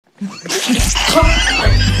You're a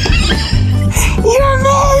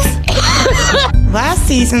mess. Last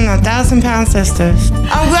season, 1,000 Pound Sisters.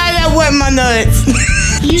 I'm glad that wasn't my nuts.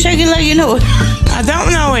 You shake it like you know it. I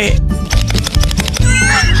don't know it.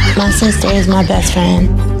 My sister is my best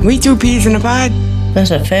friend. We two peas in a pod.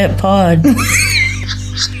 That's a fat pod.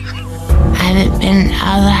 I haven't been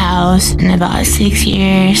out of the house in about 6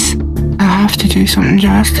 years. I have to do something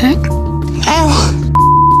drastic. Ow.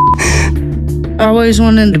 I always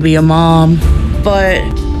wanted to be a mom, but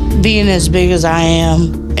being as big as I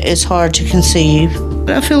am, it's hard to conceive.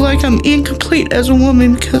 I feel like I'm incomplete as a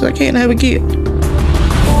woman because I can't have a kid.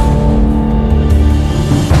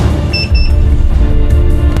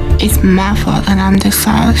 It's my fault that I'm this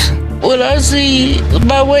size. When I see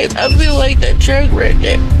my weight, I feel like that truck right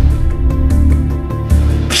there.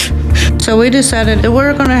 So we decided that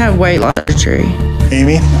we're gonna have weight loss surgery.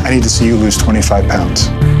 Amy, I need to see you lose 25 pounds.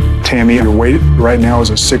 Tammy, your weight right now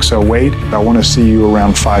is a 608. I want to see you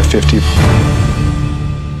around 550.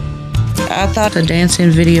 I thought a dancing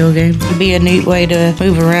video game would be a neat way to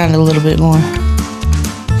move around a little bit more.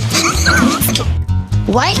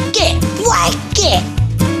 Work it.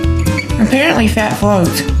 Apparently fat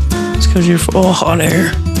floats. It's because you're full of hot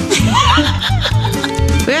air.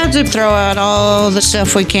 We have to throw out all the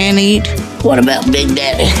stuff we can't eat. What about Big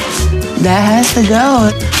Daddy? That has to go.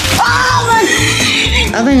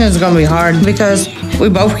 I think it's gonna be hard because we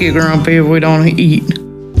both get grumpy if we don't eat.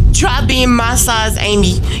 Try being my size,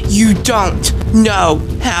 Amy. You don't know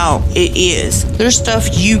how it is. There's stuff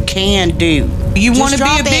you can do. You want to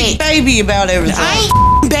be a big baby about everything. I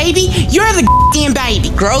ain't baby. You're the damn baby.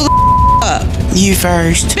 Grow the up. You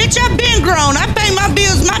first. Bitch, I've been grown. I pay my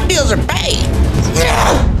bills. My bills are paid.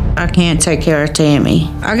 I can't take care of Tammy.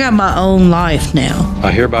 I got my own life now.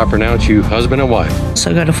 I hereby pronounce you husband and wife.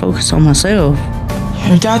 So I gotta focus on myself.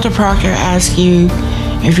 If Dr. Proctor asks you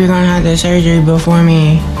if you're gonna have the surgery before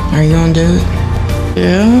me, are you gonna do it?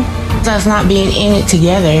 Yeah. That's not being in it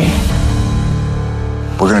together.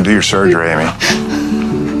 We're going to do your surgery, Amy.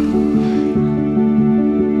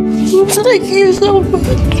 Thank you so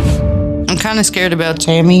much. I'm kind of scared about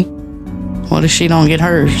Tammy. What if she don't get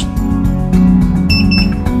hers?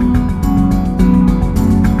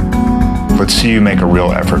 Let's see you make a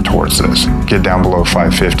real effort towards this. Get down below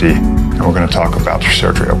 550, and we're going to talk about your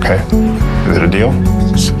surgery, okay? Is it a deal?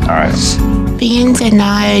 All right. Being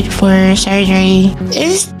denied for surgery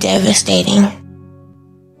is devastating.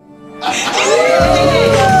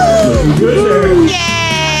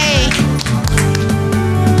 Yay!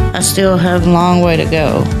 I still have a long way to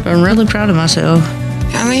go. I'm really proud of myself.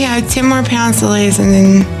 I only have 10 more pounds to lose, and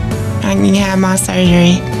then I can have my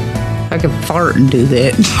surgery. I could fart and do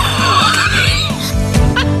that.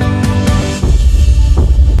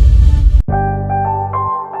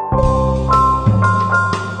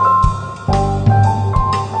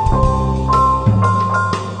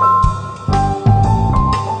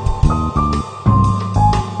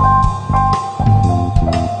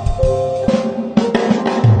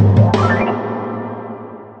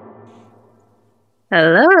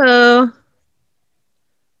 Hello.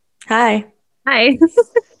 Hi. Hi.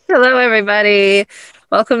 Hello, everybody.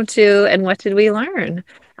 Welcome to And What Did We Learn?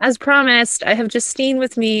 As promised, I have Justine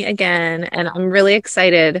with me again, and I'm really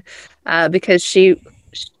excited because she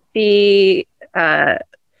got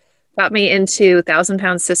me into 1,000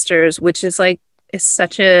 Pound Sisters, which is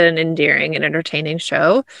such an endearing and entertaining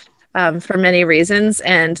show for many reasons.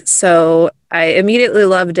 And so I immediately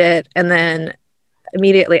loved it, and then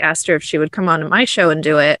immediately asked her if she would come on to my show and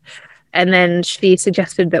do it. And then she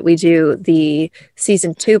suggested that we do the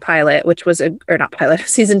season 2 pilot, which was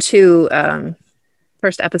season 2,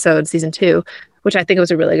 first episode, season 2, which I think was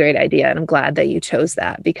a really great idea. And I'm glad that you chose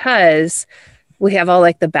that because we have all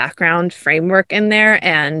the background framework in there.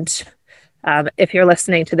 And if you're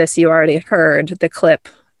listening to this, you already heard the clip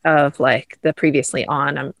of the previously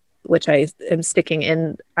on, which I will stick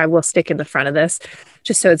in the front of this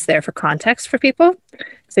just so it's there for context for people.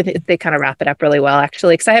 So they kind of wrap it up really well,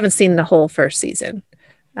 actually, because I haven't seen the whole first season.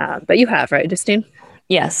 But you have, right, Justine?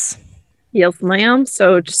 Yes. Yes, ma'am.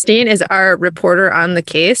 So Justine is our reporter on the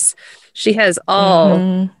case. She has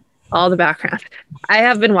all the background. I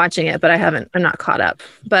have been watching it, but I'm not caught up.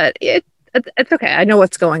 But it's okay. I know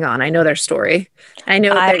what's going on. I know their story. I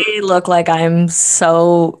know. I look like I'm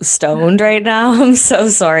so stoned right now. I'm so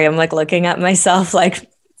sorry. I'm looking at myself I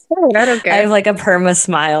don't care. I have a perma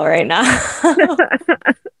smile right now.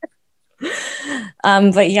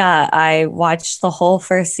 But yeah, I watched the whole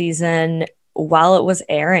first season while it was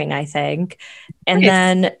airing, I think. And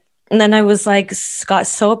then And then I was like, got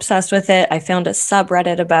so obsessed with it. I found a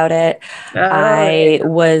subreddit about it. I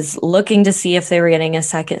was looking to see if they were getting a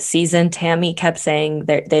second season. Tammy kept saying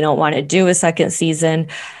they don't want to do a second season.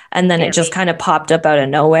 And then it just kind of popped up out of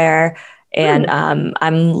nowhere. And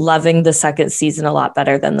I'm loving the second season a lot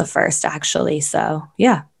better than the first, actually. So,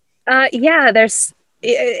 yeah.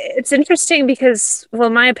 It's interesting because, well,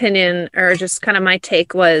 my opinion, or just kind of my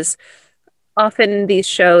take, was often these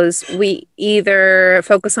shows, we either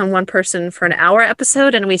focus on one person for an hour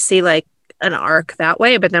episode and we see like an arc that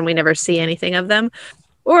way, but then we never see anything of them.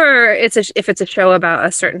 Or if it's a show about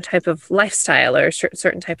a certain type of lifestyle or a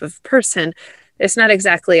certain type of person, it's not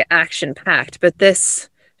exactly action packed. But this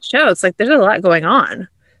show, it's like there's a lot going on.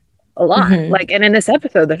 A lot. Like, and in this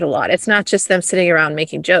episode, there's a lot. It's not just them sitting around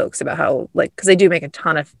making jokes about how, like, because they do make a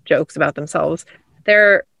ton of jokes about themselves.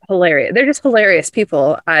 They're hilarious. They're just hilarious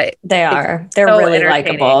people. They're so really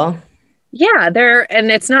likable. Yeah,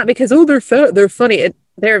 and it's not because they're funny.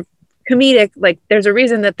 They're comedic. Like, there's a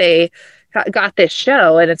reason that they got this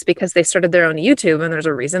show, and it's because they started their own YouTube, and there's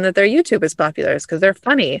a reason that their YouTube is popular. It's because they're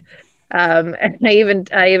funny. And I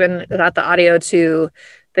even got the audio to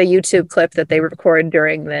the YouTube clip that they record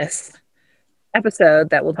during this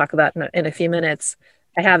episode that we'll talk about in a few minutes.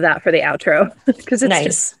 I have that for the outro because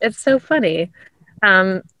it's so funny.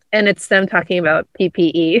 And it's them talking about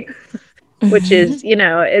PPE, which is,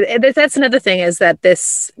 that's another thing, is that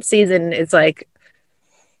this season is like,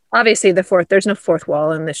 obviously there's no fourth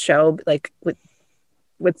wall in this show. Like,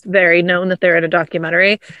 it's very known that they're in a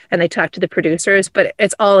documentary and they talk to the producers, but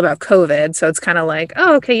it's all about COVID. So it's kind of like,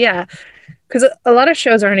 oh, okay, yeah. Because a lot of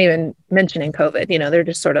shows aren't even mentioning COVID. They're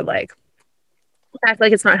just sort of like, act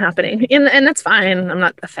like it's not happening. And that's fine. I'm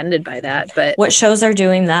not offended by that. But what shows are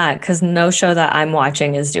doing that? Because no show that I'm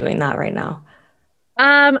watching is doing that right now.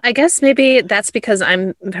 I guess maybe that's because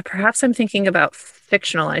I'm thinking about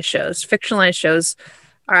fictionalized shows. Fictionalized shows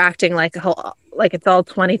are acting like it's all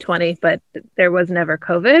 2020, but there was never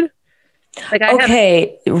COVID.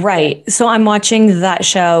 Right. So I'm watching that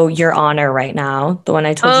show, Your Honor, right now, the one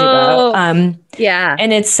I told you about. Yeah.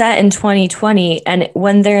 And it's set in 2020. And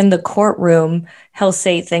when they're in the courtroom, he'll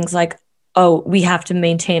say things like, oh, we have to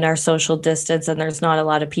maintain our social distance and there's not a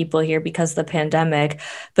lot of people here because of the pandemic.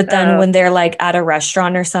 But then when they're like at a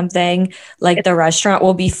restaurant or something, like the restaurant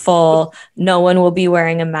will be full, no one will be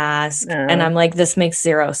wearing a mask. And I'm like, this makes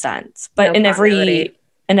zero sense. But in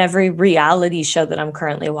every reality show that I'm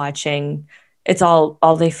currently watching, it's all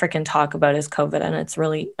they freaking talk about is COVID, and it's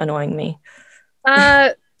really annoying me.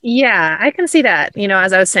 Yeah, I can see that.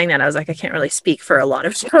 As I was saying that, I was like, I can't really speak for a lot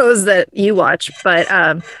of shows that you watch, but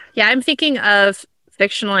yeah, I'm thinking of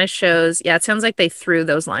fictionalized shows. Yeah, it sounds like they threw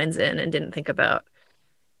those lines in and didn't think about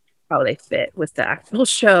how they fit with the actual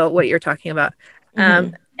show, what you're talking about.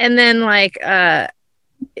 And then like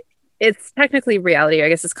it's technically reality, I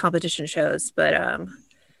guess it's competition shows, but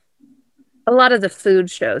a lot of the food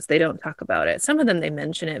shows, they don't talk about it. Some of them they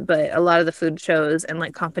mention it, but a lot of the food shows and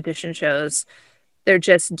like competition shows, they're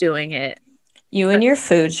just doing it. You and your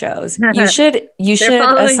food shows. You should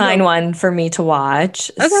assign one for me to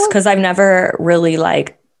watch, because I've never really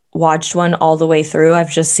like watched one all the way through.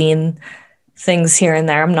 I've just seen things here and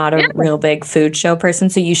there. I'm not a real big food show person,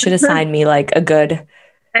 so you should assign me like a good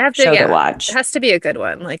show to watch. It has to be a good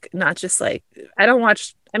one, like not just like I don't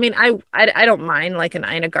mind like an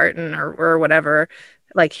Ina Garten or whatever.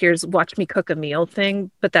 Like, here's watch me cook a meal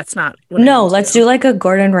thing, but that's not. Let's do like a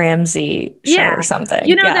Gordon Ramsay show or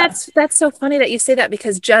something. That's so funny that you say that,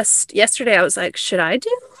 because just yesterday I was like, should I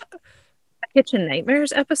do a Kitchen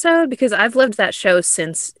Nightmares episode? Because I've loved that show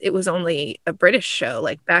since it was only a British show,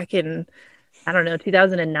 like back in, I don't know,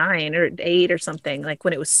 2009 or 8 or something, like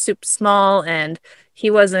when it was super small and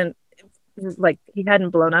he wasn't like, he hadn't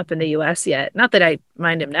blown up in the US yet. Not that I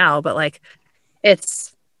mind him now, but like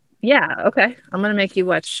it's. Yeah, okay. I'm going to make you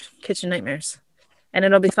watch Kitchen Nightmares and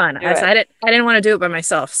it'll be fun. I didn't want to do it by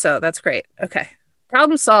myself, so that's great. Okay.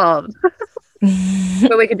 Problem solved.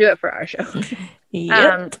 But we can do it for our show.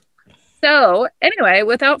 Yep. So anyway,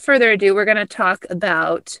 without further ado, we're going to talk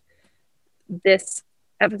about this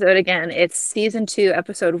episode again. It's season 2,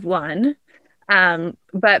 episode 1.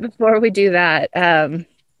 But before we do that,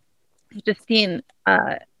 Justine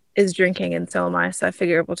is drinking and so am I, so I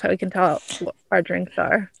figure we can tell what our drinks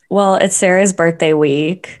are. Well, it's Sarah's birthday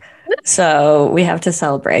week, so we have to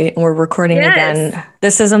celebrate. We're recording again.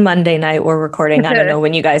 This is a Monday night. We're recording. I don't know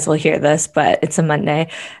when you guys will hear this, but it's a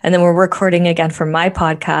Monday. And then we're recording again for my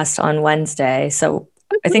podcast on Wednesday. So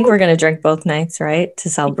I think we're going to drink both nights, right? To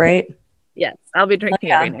celebrate. Yes, I'll be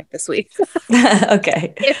drinking every night this week.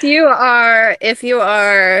 Okay. If you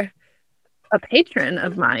are a patron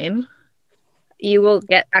of mine, you will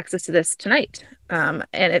get access to this tonight.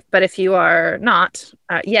 But if you are not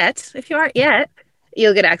if you aren't yet,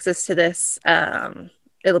 you'll get access to this.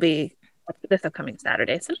 It'll be this upcoming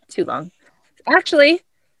Saturday, so not too long. Actually,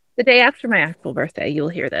 the day after my actual birthday, you'll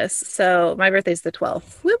hear this. So my birthday's the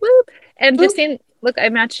 12th. Whoop whoop. And Justine, look, I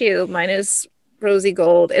match you. Mine is rosy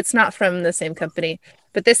gold. It's not from the same company,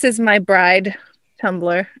 but this is my bride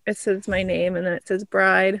tumbler. It says my name and then it says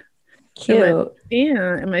bride. Cute.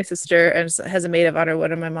 And my sister has a maid of honor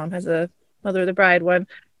one, and my mom has a mother of the bride one.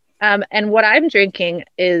 And what I'm drinking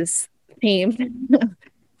is themed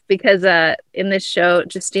because in this show,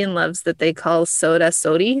 Justine loves that they call soda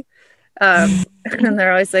sody. And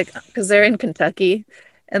they're always like, because they're in Kentucky,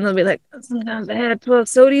 and they'll be like, sometimes I had 12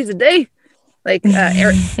 sodies a day. Like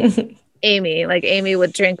Amy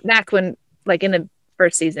would drink back when, like in the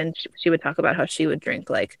first season, she would talk about how she would drink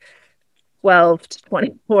like 12 to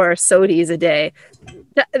 24 sodies a day.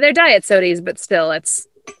 They're diet sodies, but still, it's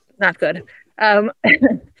not good. And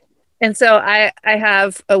so I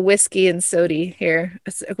have a whiskey and sody here,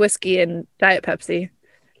 a whiskey and Diet Pepsi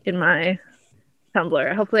in my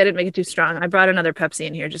tumbler. Hopefully I didn't make it too strong. I brought another Pepsi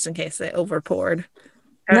in here just in case I over poured.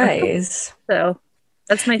 Nice. So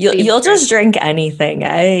that's my you'll just drink anything,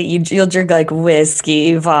 eh? You'll drink like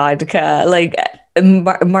whiskey, vodka, like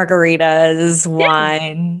margaritas,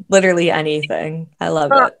 wine, literally anything. I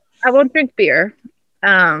love it. I won't drink beer,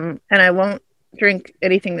 and I won't drink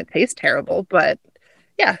anything that tastes terrible, but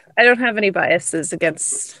yeah, I don't have any biases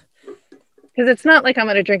against, because it's not like I'm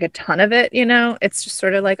going to drink a ton of it, you know. It's just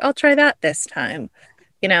sort of like, I'll try that this time,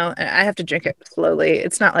 you know, and I have to drink it slowly.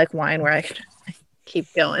 It's not like wine where I can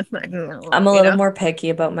keep going. I'm a little more picky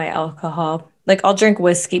about my alcohol. Like I'll drink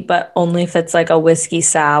whiskey, but only if it's like a whiskey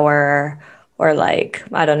sour or like,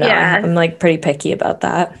 I don't know. Yeah. I'm like pretty picky about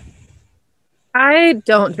that. I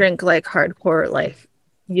don't drink like hardcore, like,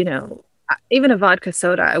 you know, even a vodka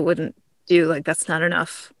soda, I wouldn't do, like, that's not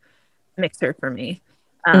enough mixer for me.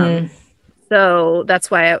 So that's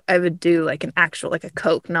why I would do like an actual, like a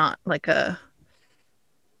Coke, not like a,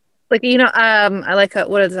 like, you know, I like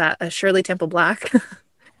what is that? A Shirley Temple Black.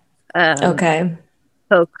 Okay.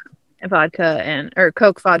 Coke and vodka or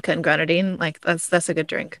Coke, vodka and grenadine. Like that's a good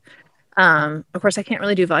drink. Of course I can't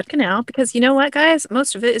really do vodka now because you know what, guys,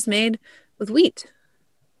 most of it is made with wheat.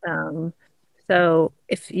 So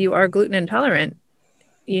if you are gluten intolerant,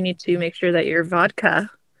 you need to make sure that your vodka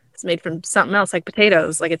is made from something else, like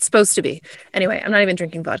potatoes, like it's supposed to be. Anyway, I'm not even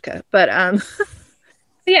drinking vodka, but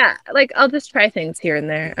yeah, like I'll just try things here and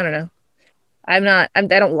there. I don't know. I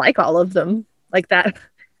don't like all of them. Like that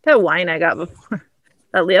wine I got before,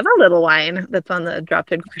 that little wine that's on the Drop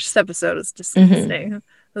Dead Gorgeous episode is disgusting. It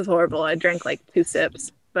was horrible. I drank like 2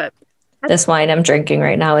 sips, but this wine I'm drinking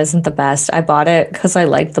right now isn't the best. I bought it because I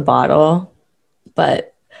like the bottle,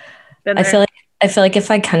 but I feel like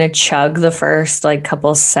if I kind of chug the first like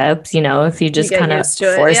couple sips, you know, if you just kind of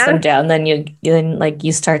force them down, then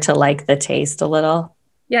you start to like the taste a little.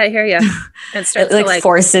 Yeah, I hear you. And it like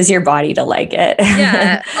forces your body to like it.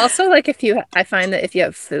 Yeah. Also, like I find that if you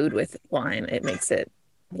have food with wine, it makes it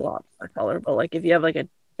a lot more tolerable. Like if you have like a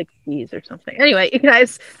cheese or something. Anyway, you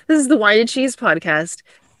guys, this is the Wine and Cheese podcast.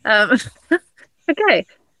 Okay.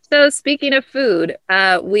 So speaking of food,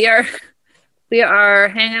 we are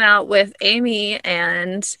hanging out with Amy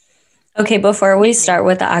and. Okay, before we start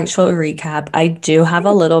with the actual recap, I do have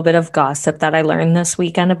a little bit of gossip that I learned this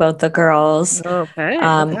weekend about the girls. Okay.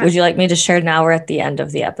 Would you like me to share now or at the end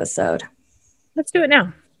of the episode? Let's do it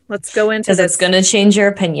now. Let's go into this. Because it's going to change your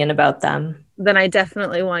opinion about them. Then I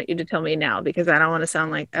definitely want you to tell me now because I don't want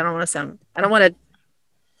to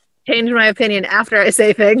change my opinion after I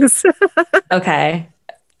say things. Okay,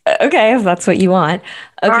 if that's what you want.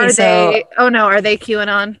 Okay, are they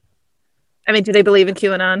QAnon? I mean, do they believe in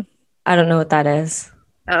QAnon? I don't know what that is.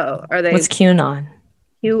 Oh, are they? What's QAnon?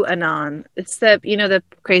 QAnon. It's the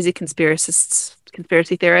crazy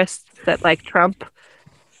conspiracy theorists that like Trump.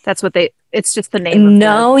 That's what it's just the name.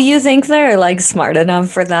 No, you think they're like smart enough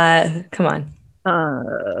for that? Come on.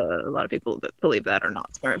 A lot of people that believe that are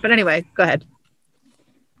not smart. But anyway, go ahead.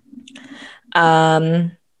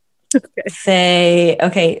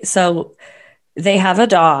 So they have a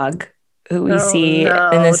dog who we see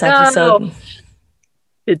in this episode. No.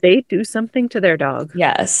 Did they do something to their dog?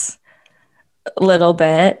 Yes, a little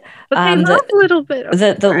bit. But they love a little bit.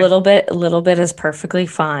 Okay, the little bit is perfectly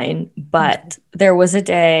fine. But there was a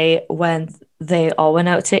day when they all went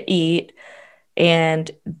out to eat,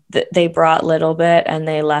 and they brought Little Bit, and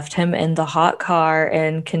they left him in the hot car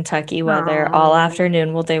in Kentucky weather all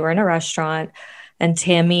afternoon while they were in a restaurant. And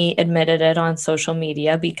Tammy admitted it on social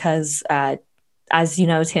media because as you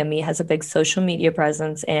know, Tammy has a big social media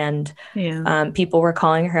presence, and people were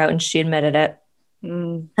calling her out, and she admitted it.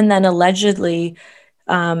 And then allegedly,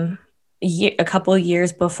 a couple of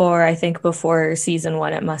years before, I think before season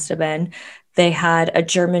 1, it must have been, they had a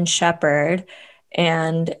German Shepherd,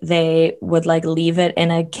 and they would like leave it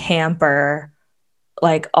in a camper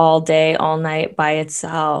like all day, all night by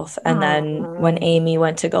itself. And then when Amy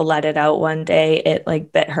went to go let it out one day, it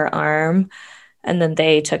like bit her arm, and then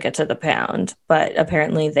they took it to the pound. But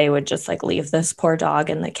apparently they would just like leave this poor dog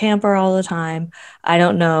in the camper all the time. I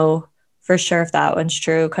don't know for sure if that one's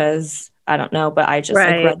true, because I don't know, but I just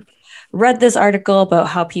like read this article about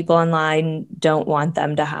how people online don't want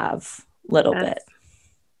them to have Little Bit.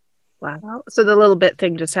 Wow. So the Little Bit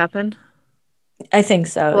thing just happened? I think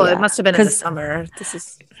so. Well, it must have been in the summer. This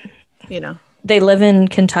is, They live in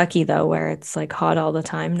Kentucky, though, where it's like hot all the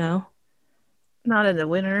time now. Not in the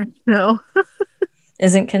winter. No.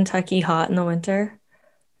 Isn't Kentucky hot in the winter?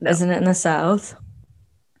 No. Isn't it in the South?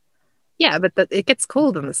 Yeah, but it gets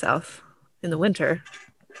cold in the South in the winter.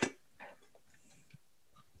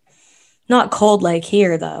 Not cold like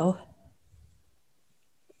here, though.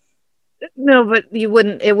 No, but it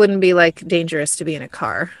wouldn't be like dangerous to be in a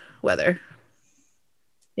car weather.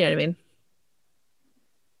 You know what I mean?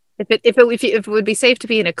 If it would be safe to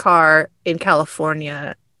be in a car in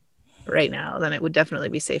California right now, then it would definitely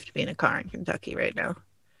be safe to be in a car in Kentucky right now.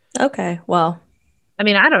 Okay, well, I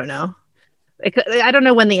mean, I don't know. I don't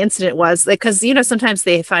know when the incident was, because sometimes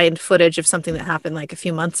they find footage of something that happened like a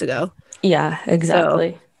few months ago. Yeah,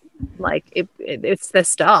 exactly. So, like it's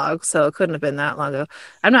this dog, so it couldn't have been that long ago.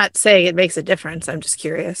 I'm not saying it makes a difference. I'm just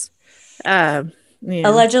curious.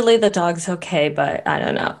 Allegedly the dog's okay, but I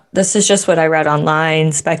don't know. This is just what I read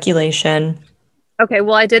online, speculation. Okay,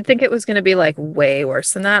 well, I did think it was going to be like way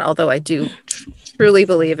worse than that, although I do truly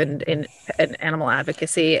believe in animal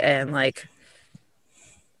advocacy, and like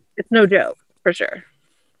it's no joke for sure.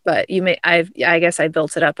 But I guess I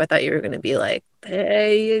built it up. I thought you were going to be like,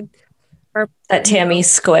 hey, that Tammy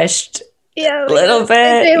squished a little bit.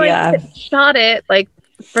 They shot it like.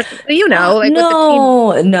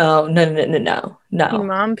 No.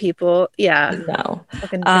 Mom people, no.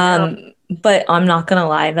 But I'm not gonna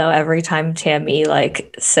lie though, every time Tammy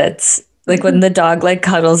like sits, like when the dog like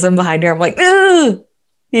cuddles him behind her, I'm like, ugh!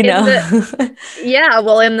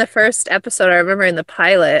 Well, in the first episode, I remember in the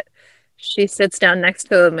pilot, she sits down next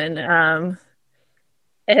to him,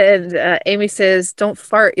 and Amy says, "Don't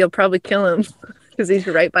fart, you'll probably kill him," because he's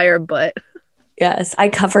right by her butt. Yes, I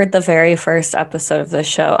covered the very first episode of the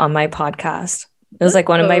show on my podcast. It was like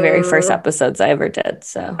one of my very first episodes I ever did.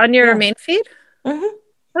 So on your main feed?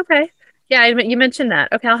 Mm-hmm. Okay. Yeah, you mentioned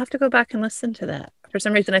that. Okay, I'll have to go back and listen to that. For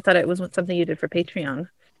some reason, I thought it was something you did for Patreon.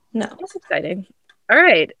 No. That's exciting. All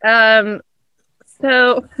right.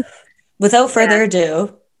 So without further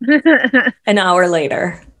ado, an hour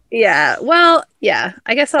later. Yeah. Well, yeah.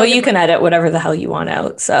 I guess you can edit whatever the hell you want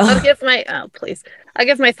out. So I'll give my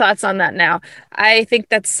thoughts on that now. I think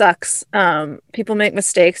that sucks. People make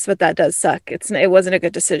mistakes, but that does suck. It wasn't a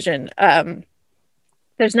good decision.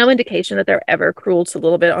 There's no indication that they're ever cruel to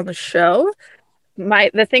Little Bit on the show.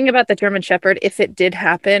 The thing about the German Shepherd, if it did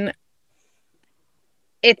happen,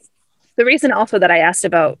 it's the reason also that I asked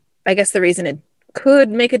about, I guess the reason it could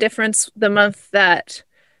make a difference the month that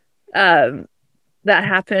that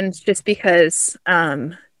happened, just because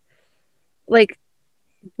like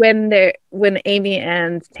when Amy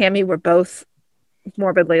and Tammy were both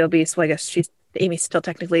morbidly obese, well, I guess Amy still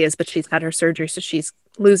technically is, but she's had her surgery, so she's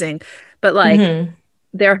losing, but like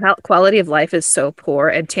their quality of life is so poor,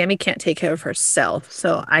 and Tammy can't take care of herself,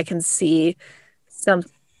 so I can see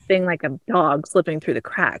something like a dog slipping through the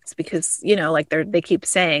cracks, because like they keep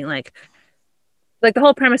saying like the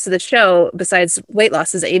whole premise of the show, besides weight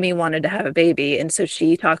loss, is Amy wanted to have a baby, and so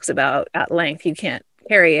she talks about at length, you can't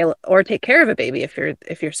carry or take care of a baby if you're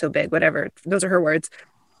so big, whatever, those are her words.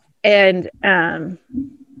 And dogs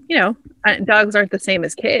aren't the same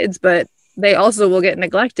as kids, but they also will get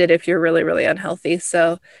neglected if you're really, really unhealthy.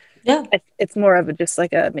 So yeah, it's more of just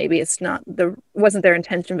like maybe it's wasn't their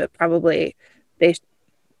intention, but probably they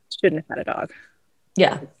shouldn't have had a dog.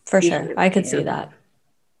 Yeah, for sure. I could see that.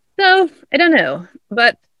 So I don't know,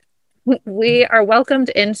 but we are welcomed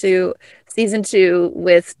into season 2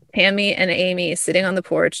 with Tammy and Amy sitting on the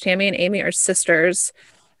porch. Tammy and Amy are sisters.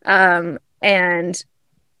 And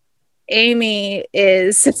Amy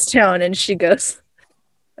sits down and she goes,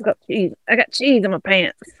 I got cheese in my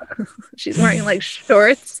pants. She's wearing like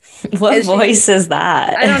shorts. What voice is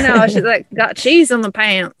that? I don't know. She's like, got cheese in my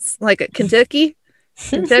pants. Like a Kentucky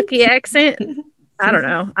accent. I don't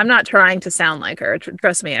know. I'm not trying to sound like her.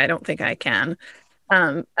 Trust me, I don't think I can.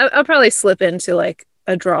 I'll probably slip into like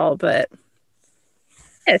a drawl, but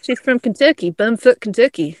yeah, she's from Kentucky, Bumfoot,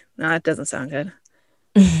 Kentucky. No, that doesn't sound good.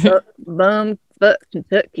 Bumfoot,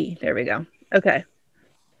 Kentucky. There we go. Okay.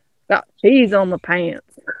 Got cheese on the pants.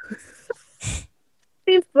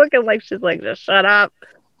 She's looking like she's like, just shut up.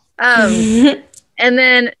 And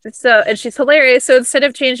then and she's hilarious. So instead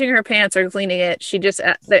of changing her pants or cleaning it, she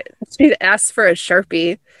asks for a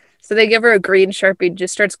Sharpie. So they give her a green Sharpie,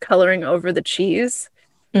 just starts coloring over the cheese.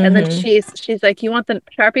 And then she's like, you want the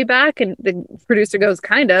Sharpie back? And the producer goes,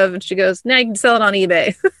 kind of. And she goes, no, you can sell it on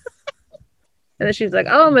eBay. And then she's like,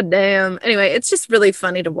 oh, madame. Anyway, it's just really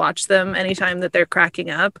funny to watch them anytime that they're cracking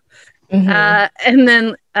up. And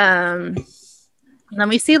then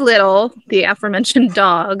we see Little, the aforementioned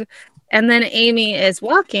dog. And then Amy is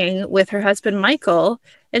walking with her husband, Michael,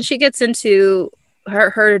 and she gets into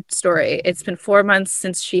her story. It's been 4 months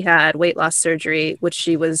since she had weight loss surgery, which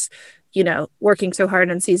she was, working so hard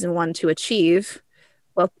in season 1 to achieve.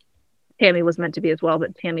 Well, Tammy was meant to be as well,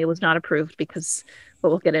 but Tammy was not approved because, but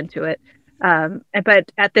we'll get into it.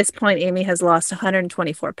 But at this point, Amy has lost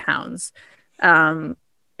 124 pounds. And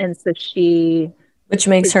so which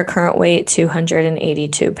makes her current weight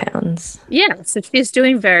 282 pounds. Yeah, so she's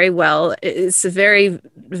doing very well. It's very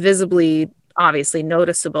visibly, obviously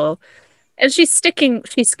noticeable. And she's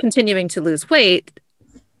continuing to lose weight.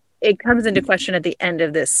 It comes into question at the end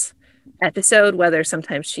of this episode whether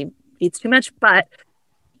sometimes she eats too much, but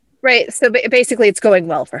right. So basically it's going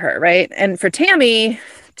well for her, right? And for Tammy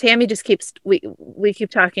just keeps, we keep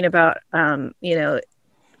talking about,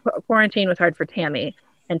 quarantine was hard for Tammy.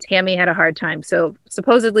 And Tammy had a hard time. So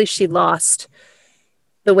supposedly she lost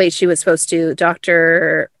the weight she was supposed to.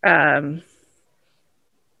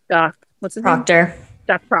 What's his Proctor. name?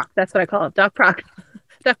 Doc Proc. That's what I call him. Doc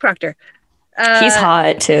Proctor. He's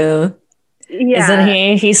hot too. Yeah. Isn't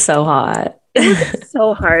he? He's so hot. It's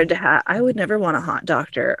so hard to have. I would never want a hot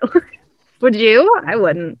doctor. Would you? I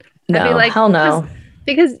wouldn't. No, I'd be like, hell no.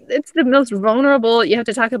 Because it's the most vulnerable. You have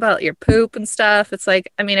to talk about your poop and stuff. It's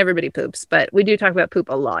like, I mean, everybody poops, but we do talk about poop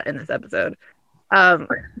a lot in this episode. I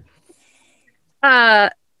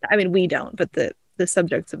mean, we don't, but the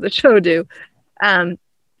subjects of the show do. And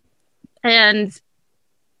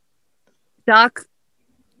Doc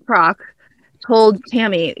Proc told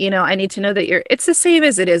Tammy, I need to know that it's the same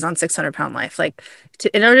as it is on 600 Pound Life. Like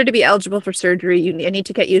in order to be eligible for surgery, I need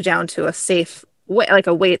to get you down to a safe weight, like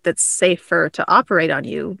a weight that's safer to operate on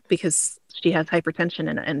you, because she has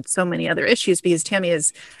hypertension and so many other issues, because Tammy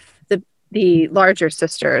is the larger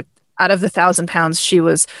sister. Out of the 1,000 pounds, she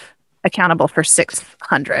was accountable for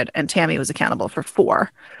 600 and Tammy was accountable for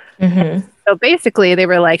 4. So basically they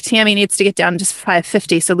were like, Tammy needs to get down to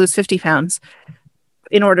 550, so lose 50 pounds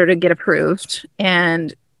in order to get approved.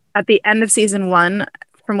 And at the end of season 1,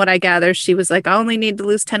 from what I gather, she was like, I only need to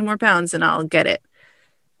lose 10 more pounds and I'll get it.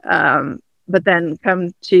 But then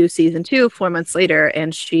come to season 2, 4 months later,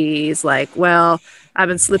 and she's like, well, I've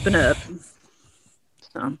been slipping up.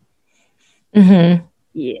 So,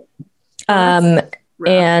 yeah.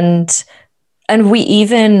 And we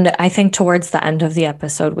even, I think towards the end of the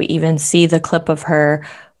episode, we even see the clip of her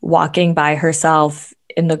walking by herself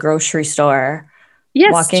in the grocery store.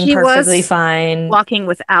 Yes, walking she perfectly was fine. Walking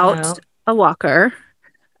without a walker.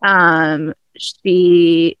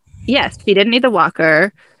 She didn't need the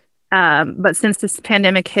walker. But since this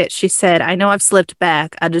pandemic hit, she said, I know I've slipped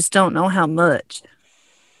back. I just don't know how much.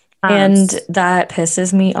 And that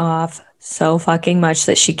pisses me off so fucking much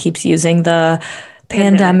that she keeps using the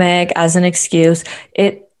pandemic as an excuse.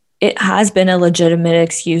 It has been a legitimate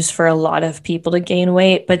excuse for a lot of people to gain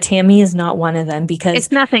weight, but Tammy is not one of them, because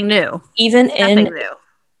it's nothing new.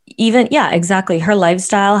 Exactly. Her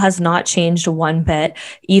lifestyle has not changed one bit.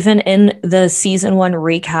 Even in the season 1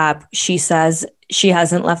 recap, she says she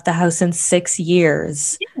hasn't left the house in 6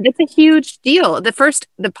 years. It's a huge deal. The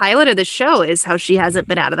pilot of the show is how she hasn't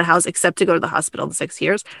been out of the house except to go to the hospital in 6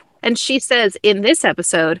 years. And she says in this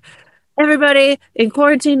episode, everybody in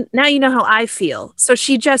quarantine, now you know how I feel. So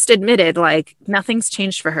she just admitted like nothing's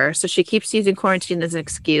changed for her. So she keeps using quarantine as an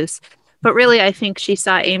excuse. But really, I think she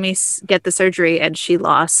saw Amy get the surgery and she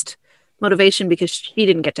lost motivation because she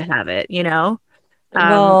didn't get to have it,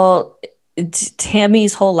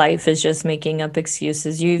 Tammy's whole life is just making up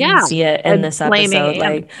excuses. You even see it in this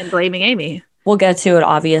episode, blaming Amy. We'll get to it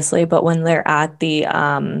obviously, but when they're at the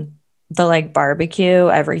like barbecue,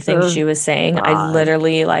 everything she was saying, God. I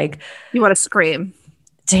literally you want to scream.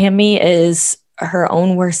 Tammy is her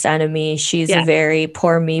own worst enemy. She's a very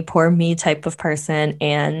poor me type of person,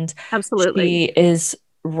 and absolutely she is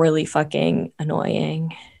really fucking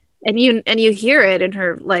annoying. And you hear it in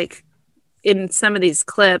her in some of these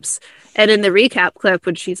clips, and in the recap clip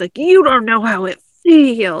when she's like, you don't know how it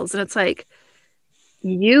feels, and it's like,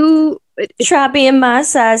 try being my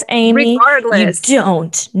size, Amy. Regardless, you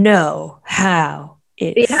don't know how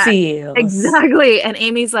it feels. Exactly. And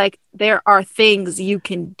Amy's like, there are things you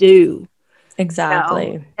can do. Exactly.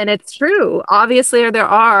 You know? And it's true. Obviously, there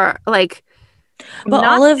are, like, but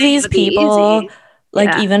all of these people,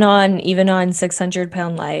 like even on 600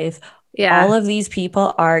 Pound Life, all of these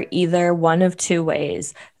people are either one of two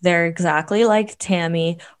ways. They're exactly like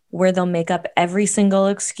Tammy, where they'll make up every single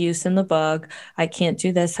excuse in the book. I can't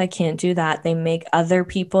do this, I can't do that. They make other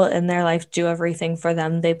people in their life do everything for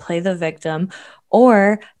them. They play the victim.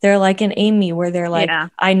 Or they're like an Amy, where they're like,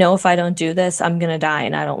 I know if I don't do this, I'm going to die,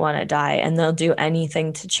 and I don't want to die. And they'll do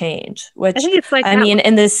anything to change, which I think it's like, I mean,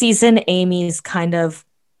 in this season, Amy's kind of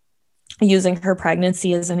using her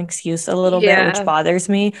pregnancy as an excuse a little bit, which bothers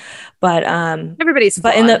me. But everybody's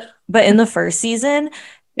flawed. But in the first season,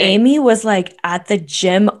 Amy was like at the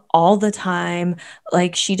gym all the time.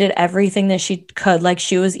 Like she did everything that she could. Like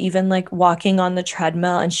she was even like walking on the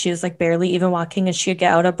treadmill, and she was like barely even walking, and she'd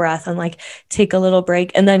get out of breath and like take a little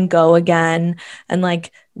break and then go again, and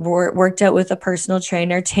like worked out with a personal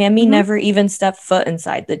trainer. Tammy never even stepped foot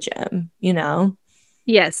inside the gym, you know?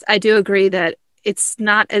 Yes, I do agree that it's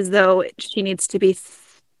not as though she needs to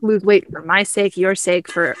lose weight for my sake, your sake,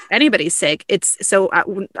 for anybody's sake. It's so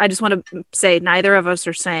I just want to say neither of us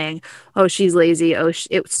are saying, oh, she's lazy, oh,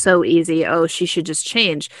 it's so easy, oh, she should just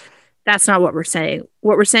change. That's not what we're saying.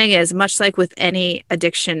 What we're saying is, much like with any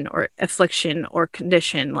addiction or affliction or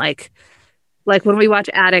condition, like when we watch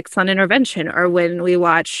addicts on intervention, or when we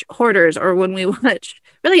watch hoarders, or when we watch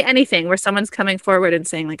really anything where someone's coming forward and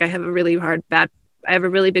saying, like, I have a really I have a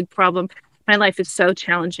really big problem, my life is so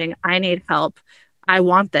challenging, I need help, I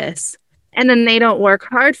want this. And then they don't work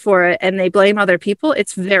hard for it, and they blame other people.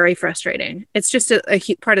 It's very frustrating. It's just a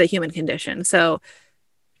part of the human condition. So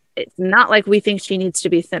it's not like we think she needs to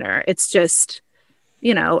be thinner. It's just,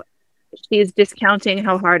 you know, she's discounting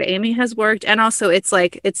how hard Amy has worked. And also it's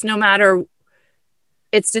like, it's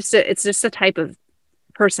just a type of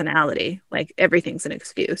personality. Like everything's an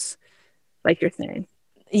excuse, like you're saying.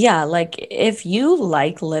 Yeah, like if you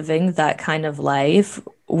like living that kind of life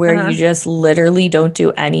where you just literally don't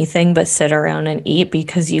do anything but sit around and eat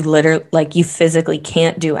because you physically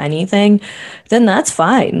can't do anything, then that's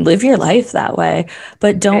fine. Live your life that way.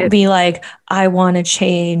 But don't be like, I want to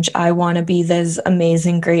change, I want to be this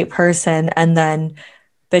amazing, great person, and then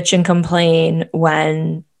bitch and complain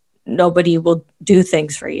when nobody will do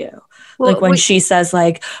things for you. Well, like when she says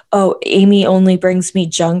like, oh, Amy only brings me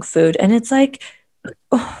junk food. And it's like,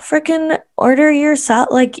 freaking order yourself,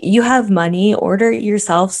 like you have money, order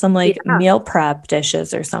yourself some like meal prep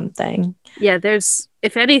dishes or something. Yeah,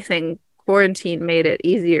 if anything, quarantine made it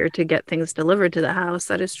easier to get things delivered to the house.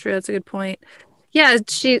 That is true. That's a good point. Yeah,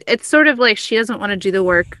 it's sort of like she doesn't want to do the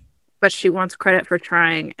work, but she wants credit for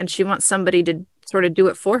trying, and she wants somebody to sort of do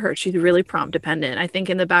it for her. She's really prompt dependent. I think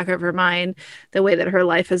in the back of her mind, the way that her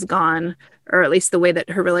life has gone, or at least the way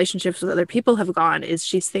that her relationships with other people have gone, is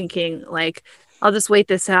she's thinking like, I'll just wait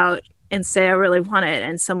this out and say I really want it,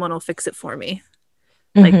 and someone will fix it for me.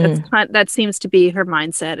 Like that seems to be her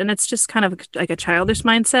mindset, and it's just kind of like a childish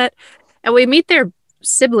mindset. And we meet their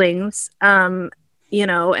siblings, you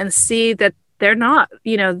know, and see that they're not,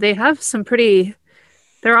 you know, they have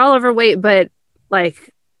they're all overweight, but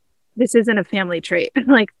like this isn't a family trait.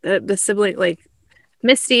 Like the sibling, like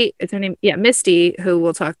Misty, is her name? Yeah, Misty, I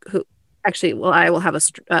will have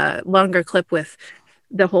a longer clip with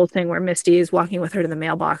the whole thing where Misty is walking with her to the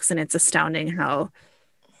mailbox, and it's astounding how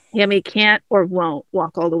Tammy can't or won't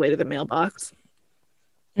walk all the way to the mailbox.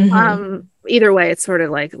 Either way, it's sort of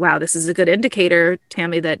like, wow, this is a good indicator,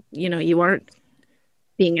 Tammy, that, you know, you aren't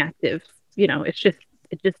being active. You know, it's just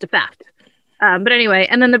a fact. But anyway,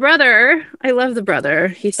 and then the brother, I love the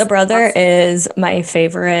brother. The brother is my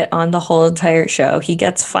favorite on the whole entire show. He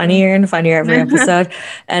gets funnier and funnier every episode.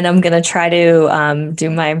 And I'm going to try to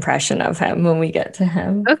do my impression of him when we get to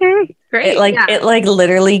him. Okay, great. It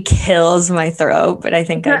literally kills my throat, but I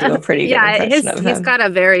think I do a pretty good impression of him. He's got a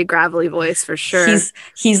very gravelly voice for sure.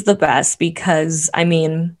 He's the best because, I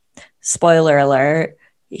mean, spoiler alert,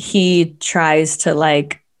 he tries to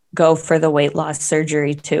like go for the weight loss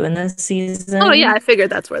surgery too in this season. Oh yeah, I figured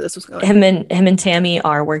that's where this was going. Him and Tammy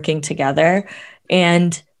are working together,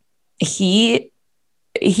 and he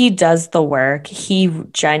does the work. He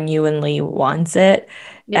genuinely wants it.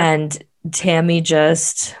 Yep. And Tammy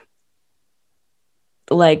just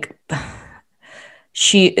like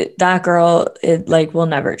that girl, it like will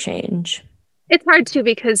never change. It's hard too,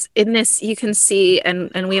 because in this you can see, and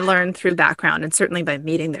we learn through background and certainly by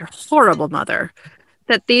meeting their horrible mother,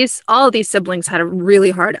 that all of these siblings had a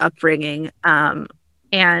really hard upbringing,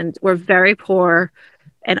 and were very poor,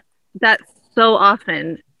 and that so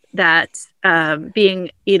often that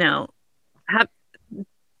being,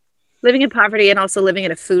 living in poverty and also living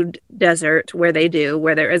in a food desert where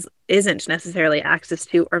there isn't necessarily access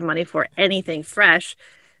to or money for anything fresh.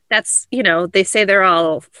 That's, they say they're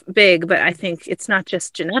all big, but I think it's not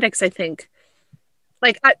just genetics. I think,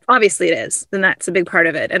 obviously it is, and that's a big part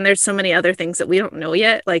of it. And there's so many other things that we don't know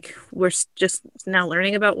yet. Like, we're just now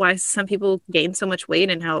learning about why some people gain so much weight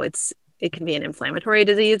and how it can be an inflammatory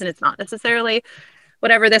disease, and it's not necessarily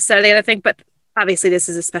whatever this, that, or the other thing. But obviously this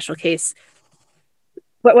is a special case.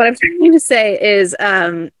 But what I'm trying to say is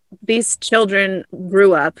these children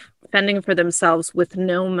grew up fending for themselves with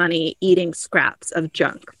no money, eating scraps of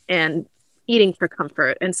junk and eating for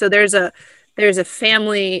comfort. And so there's a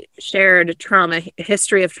family shared trauma,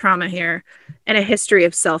 history of trauma here, and a history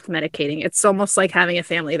of self-medicating. It's almost like having a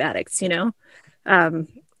family of addicts, and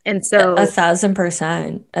so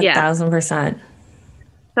 1,000%, 1,000%.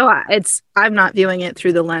 So I'm not viewing it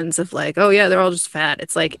through the lens of like, oh yeah, they're all just fat.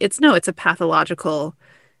 It's like, it's a pathological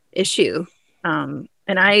issue. And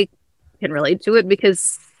I can relate to it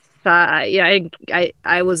because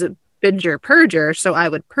I was a binger purger, so I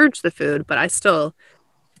would purge the food, but I still,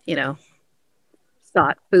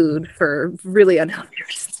 sought food for really unhealthy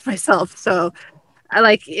reasons myself. So I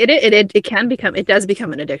like it. It does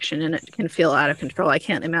become an addiction, and it can feel out of control. I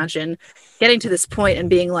can't imagine getting to this point and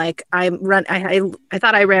being like, I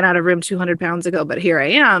thought I ran out of room 200 pounds ago, but here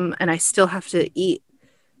I am, and I still have to eat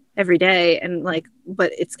every day. And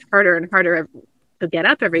but it's harder and harder to get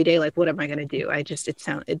up every day. Like, what am I going to do?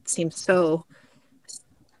 It seems so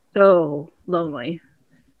lonely.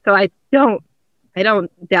 So I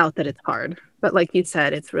don't doubt that it's hard, but like you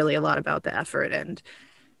said, it's really a lot about the effort and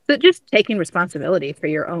just taking responsibility for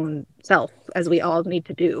your own self, as we all need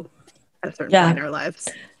to do at a certain point in our lives.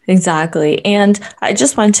 Exactly. And I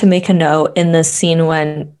just wanted to make a note in this scene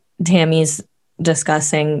when Tammy's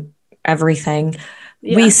discussing everything.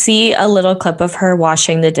 Yeah. We see a little clip of her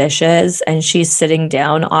washing the dishes, and she's sitting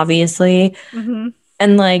down, obviously. Mm-hmm.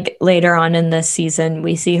 And later on in this season,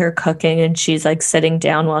 we see her cooking, and she's sitting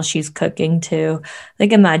down while she's cooking too.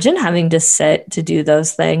 Imagine having to sit to do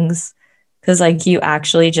those things, because you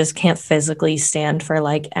actually just can't physically stand for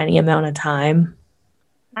any amount of time.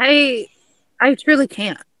 I truly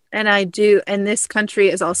can't. And I do. And this country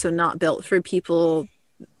is also not built for people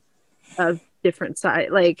of different size.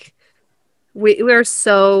 We're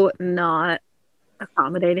so not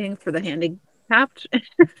accommodating for the handicapped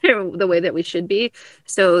the way that we should be.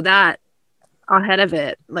 So that ahead of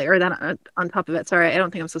it, or that on top of it, sorry, I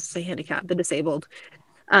don't think I'm supposed to say handicapped, the disabled.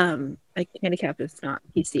 Handicap is not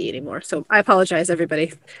PC anymore. So I apologize,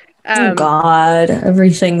 everybody. Oh God,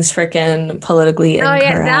 everything's freaking politically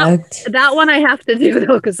incorrect. That one I have to do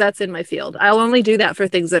though, because that's in my field. I'll only do that for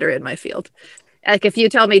things that are in my field. If you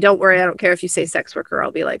tell me, don't worry, I don't care if you say sex worker,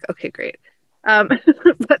 I'll be like, okay, great. But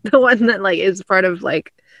the one that is part of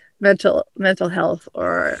mental health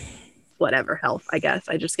or whatever health, I guess,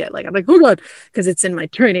 I just get I'm like, oh God, because it's in my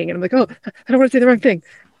training, and I'm like, oh, I don't want to say the wrong thing.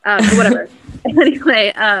 Whatever.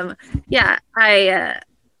 Anyway, I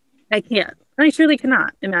can't. I truly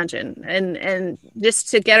cannot imagine. And just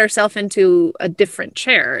to get herself into a different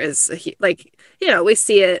chair is we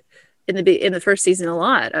see it in the first season a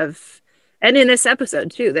lot of, and in this episode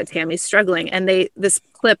too, that Tammy's struggling. And this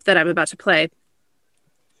clip that I'm about to play,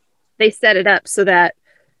 they set it up so that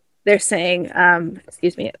they're saying,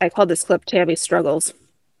 excuse me, I called this clip Tammy Struggles.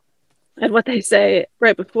 And what they say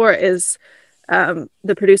right before is,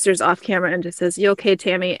 the producer's off camera and just says, "You okay,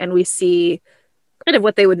 Tammy?" And we see kind of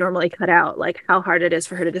what they would normally cut out, how hard it is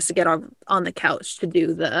for her to get on the couch to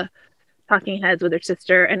do the talking heads with her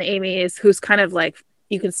sister. And Amy who's kind of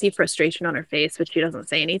you can see frustration on her face, but she doesn't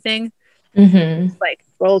say anything. Mm-hmm.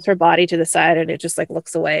 Rolls her body to the side, and it just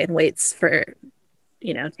looks away and waits for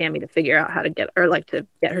Tammy to figure out how to get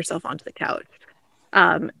herself onto the couch.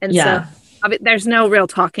 So there's no real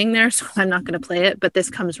talking there, so I'm not going to play it, but this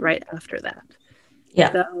comes right after that.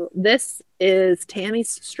 Yeah. So this is Tammy's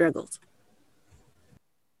struggles.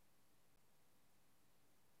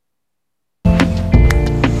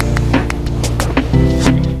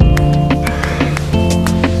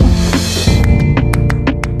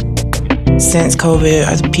 Since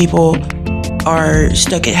COVID, people are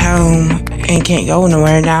stuck at home and can't go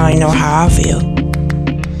nowhere. Now I know how I feel.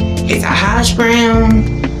 It's a hash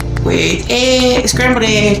brown with scrambled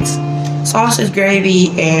eggs, sausage gravy,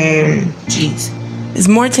 and cheese. There's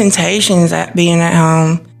more temptations at being at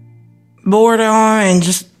home, boredom and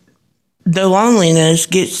just the loneliness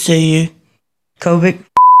gets to you. COVID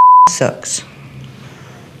sucks.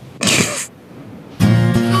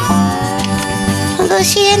 Wanna go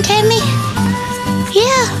see Aunt Tammy?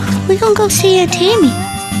 Yeah, we gonna go see Aunt Tammy.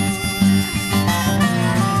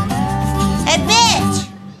 Hey, bitch!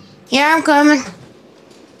 Yeah, I'm coming.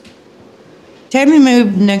 Tammy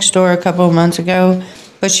moved next door a couple of months ago,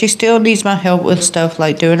 but she still needs my help with stuff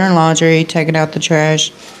like doing her laundry, taking out the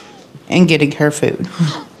trash, and getting her food.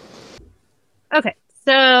 Okay,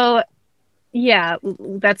 so yeah,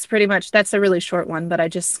 that's a really short one, but I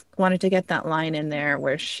just wanted to get that line in there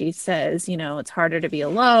where she says, it's harder to be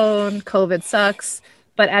alone, COVID sucks.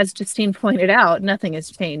 But as Justine pointed out, nothing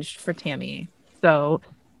has changed for Tammy. So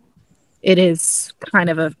it is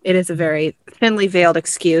a very thinly veiled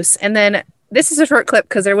excuse. And then this is a short clip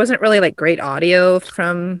because there wasn't really like great audio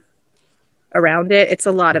from around it. It's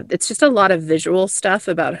just a lot of visual stuff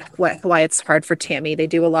about why it's hard for Tammy. They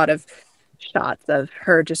do a lot of shots of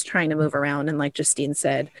her just trying to move around and, like Justine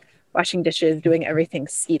said, washing dishes, doing everything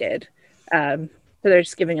seated. So they're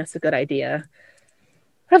just giving us a good idea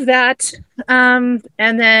of that. And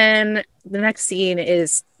then the next scene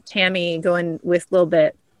is Tammy going with Lil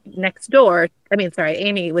Bit next door.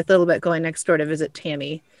 Amy with Lil Bit going next door to visit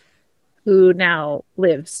Tammy, who now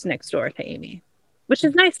lives next door to Amy, which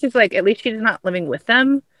is nice because, like, at least she's not living with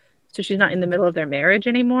them, so she's not in the middle of their marriage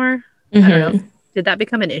anymore. I don't know. Did that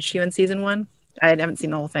become an issue in season 1? I haven't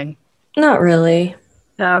seen the whole thing. Not really.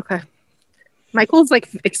 Oh, okay. Michael's like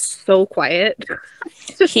so quiet.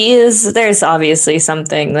 There's obviously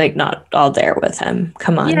something like not all there with him.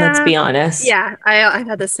 Come on, let's be honest. Yeah, I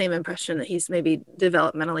had the same impression that he's maybe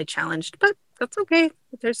developmentally challenged, but that's okay.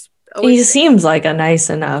 He seems like a nice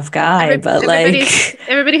enough guy, but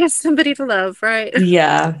everybody has somebody to love, right?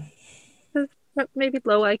 Yeah. Maybe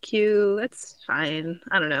low IQ. That's fine.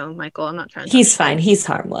 I don't know, Michael. I'm not trying to. He's fine. He's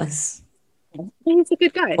harmless. He's a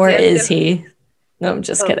good guy. Or is he? No, I'm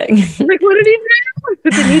just kidding. Like, what did he do?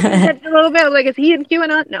 Did he get a little bit? Like, is he in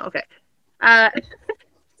QAnon? No, okay.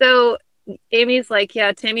 So Amy's like,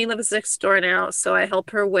 yeah, Tammy lives next door now, so I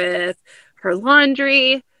help her with her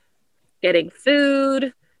laundry, getting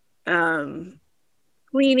food, cleaning,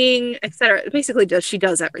 etc. Basically, she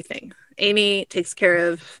does everything. Amy takes care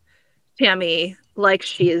of Tammy like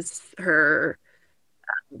she is her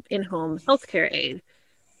in-home healthcare aide.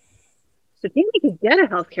 So Tammy could get a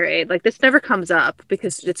healthcare aide. Like, this never comes up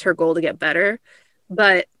because it's her goal to get better.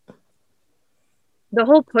 But the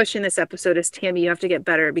whole push in this episode is, Tammy, you have to get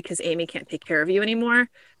better because Amy can't take care of you anymore.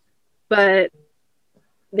 But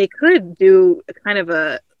they could do kind of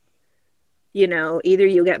a, either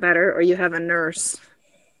you get better or you have a nurse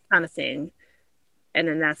kind of thing. And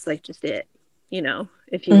then that's like just it,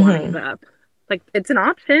 if you want to give up. Like, it's an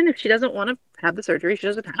option. If she doesn't want to have the surgery, she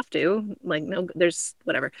doesn't have to. Like, no, there's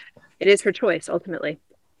whatever. It is her choice, ultimately.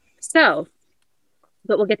 So,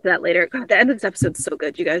 but we'll get to that later. God, the end of this episode is so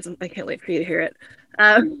good, you guys. I can't wait for you to hear it.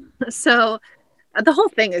 So the whole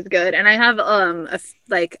thing is good. And I have,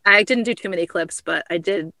 I didn't do too many clips, but I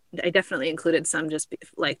definitely included some just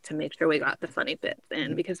to make sure we got the funny bits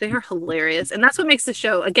in, because they are hilarious. And that's what makes the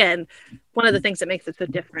show, again, one of the things that makes it so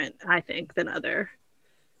different, I think, than other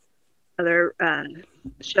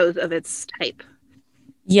shows of its type.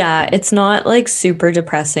 Yeah, it's not like super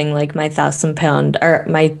depressing like my 1,000-pound or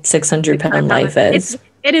my 600-pound life is.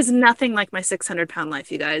 It is nothing like my 600-pound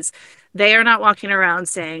life, you guys. They are not walking around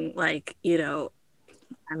saying, like,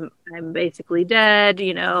 I'm basically dead,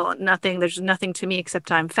 nothing. There's nothing to me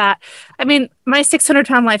except I'm fat. I mean, my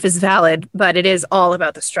 600-pound life is valid, but it is all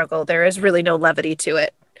about the struggle. There is really no levity to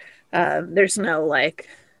it. There's no like,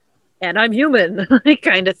 and I'm human, like,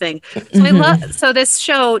 kind of thing. So so this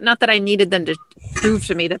show, not that I needed them to prove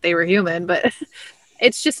to me that they were human, but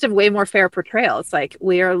it's just a way more fair portrayal. It's like,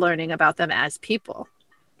 we are learning about them as people,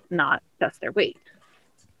 not just their weight,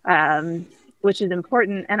 which is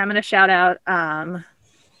important. And I'm going to shout out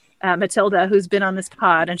Matilda, who's been on this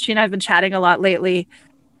pod, and she and I have been chatting a lot lately.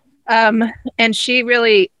 And she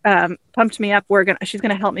really pumped me up. She's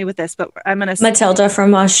gonna help me with this, but I'm gonna Matilda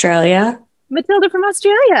from Australia. Matilda from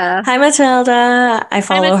Australia. Hi, Matilda. I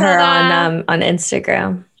follow her on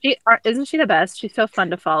Instagram. Isn't she the best? She's so fun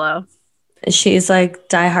to follow. She's like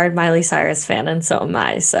diehard Miley Cyrus fan, and so am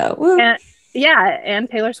I. So and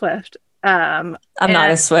Taylor Swift. I'm not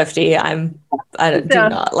a Swiftie. Do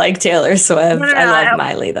not like Taylor Swift. No, I love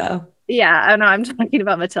Miley though. Yeah, I know. I'm talking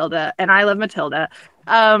about Matilda, and I love Matilda.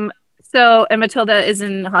 And Matilda is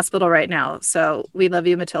in hospital right now. So we love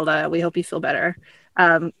you, Matilda. We hope you feel better.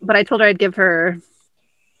 But I told her I'd give her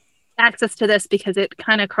access to this because it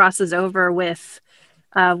kind of crosses over with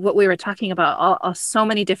what we were talking about, so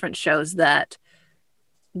many different shows that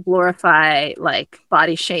glorify like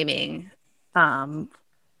body shaming,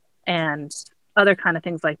 and other kind of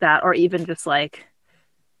things like that, or even just like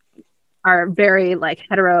are very like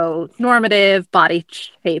heteronormative, body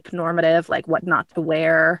shape normative, like what not to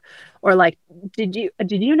wear, or like did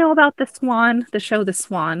you know about The Swan, the show The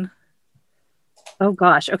Swan? Oh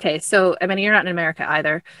gosh, okay, so I mean you're not in America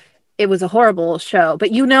either. It was a horrible show,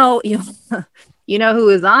 but you know you know who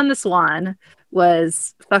was on The Swan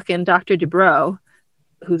was fucking Dr. Dubrow,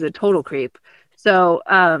 who's a total creep. So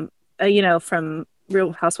you know, from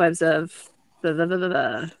Real Housewives of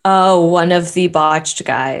Oh, one of the botched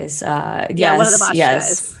guys. yeah, one of the botched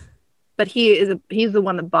guys. But he's the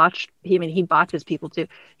one that botched. He botches people too.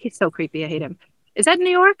 He's so creepy. I hate him. Is that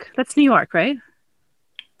New York? That's New York, right?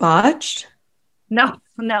 Botched? No.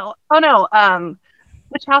 Oh no.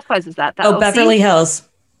 Which Housewives is that? Oh, Beverly Hills.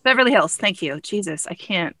 Beverly Hills. Thank you. Jesus, I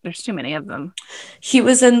can't. There's too many of them. He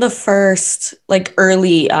was in the first, like,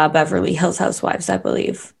 early Beverly Hills Housewives, I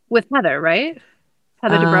believe. With Heather, right?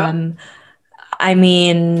 Heather Dubrow. I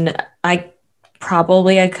mean, I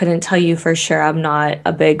couldn't tell you for sure. I'm not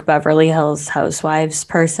a big Beverly Hills Housewives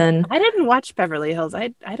person. I didn't watch Beverly Hills.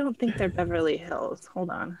 I don't think they're Beverly Hills. Hold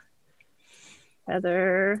on.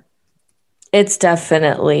 Heather. It's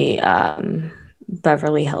definitely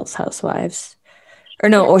Beverly Hills Housewives. Or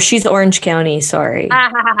no, she's Orange County, sorry.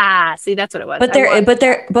 See, that's what it was.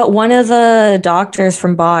 But one of the doctors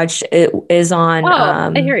from Botched is on.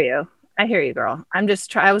 Oh, I hear you, girl. I'm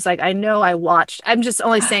just I was like, I know I watched. I'm just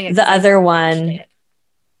only saying it. The other one,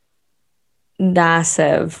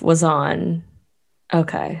 Nassif, was on.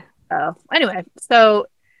 Okay. Oh, anyway, so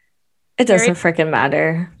it doesn't freaking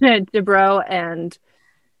matter. Dubrow and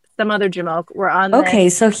some other Jamoke were on. Okay,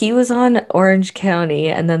 so he was on Orange County,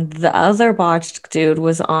 and then the other botched dude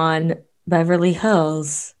was on Beverly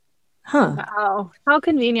Hills. Huh. Oh, how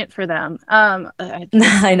convenient for them.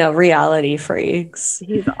 I know, reality freaks.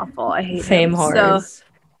 He's awful. I hate Fame him. whores. So,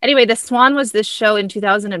 anyway, The Swan was this show in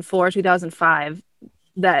 2004, 2005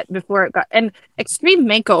 that before it got, and Extreme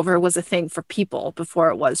Makeover was a thing for people before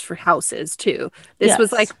it was for houses too. This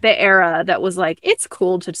was like the era that was like, it's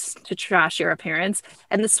cool to trash your appearance.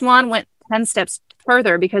 And The Swan went 10 steps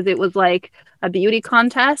further because it was like a beauty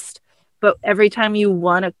contest. But every time you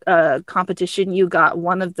won a competition, you got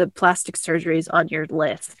one of the plastic surgeries on your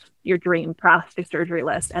list, your dream plastic surgery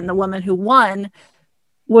list. And the woman who won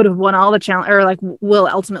would have won all the challenge, or like will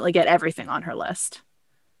ultimately get everything on her list.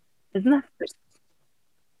 Isn't that?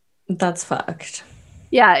 That's fucked.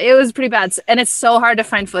 Yeah, it was pretty bad. And it's so hard to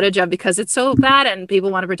find footage of because it's so bad and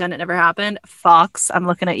people want to pretend it never happened. Fox, I'm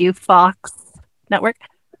looking at you, Fox Network.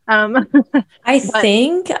 I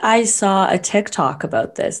think I saw a TikTok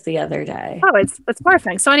about this the other day. Oh, it's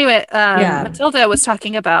horrifying. So anyway, Matilda was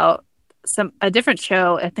talking about a different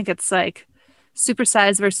show. I think it's like Super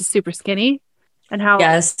Size versus Super Skinny, and how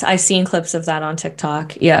I've seen clips of that on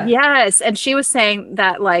TikTok. Yeah. Yes, and she was saying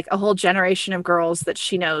that like a whole generation of girls that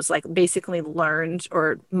she knows like basically learned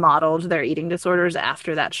or modeled their eating disorders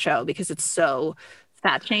after that show because it's so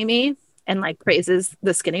fat shamey. And like praises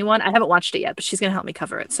the skinny one. I haven't watched it yet, but she's gonna help me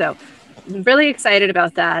cover it. So I'm really excited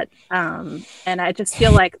about that. And I just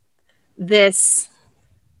feel like this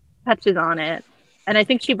touches on it. And I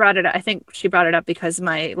think she brought it up because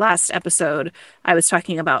my last episode I was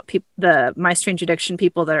talking about the My Strange Addiction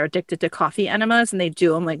people that are addicted to coffee enemas, and they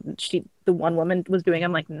do them like the one woman was doing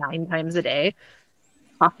them like 9 times a day,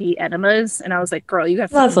 coffee enemas, and I was like, girl, you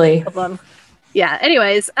got lovely problem. Yeah.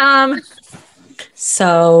 Anyways,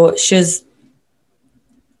 so she's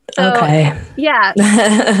okay. Yeah.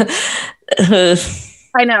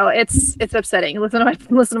 I know it's upsetting. Listen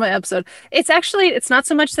to my episode. It's not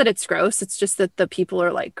so much that it's gross. It's just that the people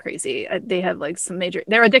are like crazy. They have like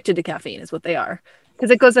they're addicted to caffeine is what they are, because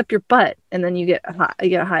it goes up your butt and then you get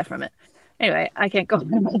a high from it. Anyway, I can't go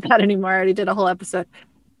about that anymore. I already did a whole episode.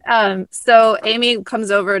 So Amy comes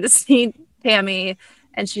over to see Tammy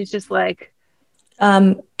and she's just like,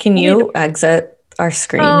 can you exit our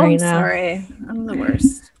screen right now? Sorry, I'm the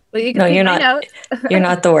worst. Well, you're not. You're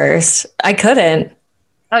not the worst. I couldn't.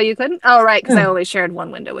 Oh, you couldn't? Oh, right, because I only shared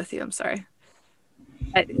one window with you. I'm sorry.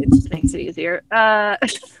 It just makes it easier.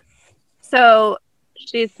 So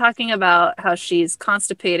she's talking about how she's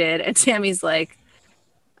constipated, and Tammy's like,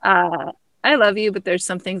 I love you, but there's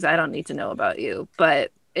some things I don't need to know about you.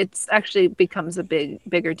 But it's actually becomes a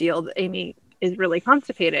bigger deal that Amy is really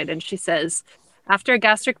constipated, and she says, after a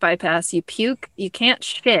gastric bypass, you puke, you can't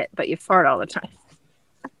shit, but you fart all the time.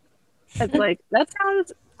 It's like, that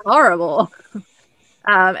sounds horrible.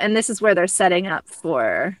 And this is where they're setting up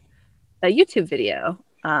for a YouTube video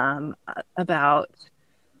about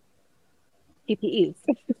PPEs.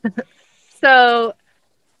 So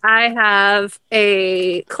I have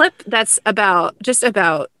a clip that's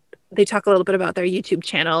they talk a little bit about their YouTube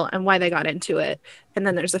channel and why they got into it. And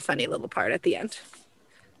then there's a funny little part at the end.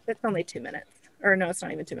 It's only 2 minutes. Or no, it's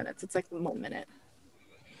not even 2 minutes. It's like 1 minute.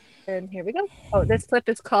 And here we go. Oh, this clip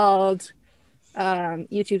is called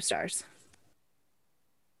YouTube Stars.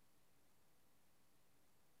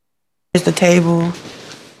 Here's the table.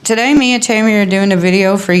 Today, me and Tammy are doing a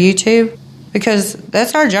video for YouTube because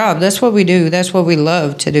that's our job. That's what we do. That's what we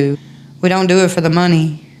love to do. We don't do it for the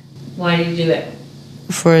money. Why do you do it?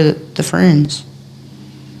 For the friends.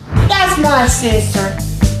 That's my sister.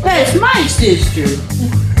 That's my sister.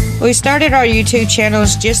 We started our YouTube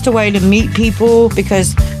channels just a way to meet people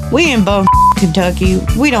because we in Bone, Kentucky.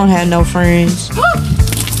 We don't have no friends.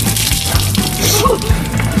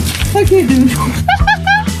 I can't do it.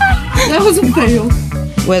 That was a fail.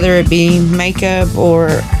 Whether it be makeup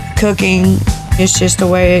or cooking, it's just a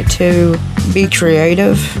way to be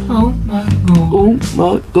creative. Oh my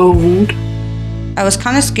God. I was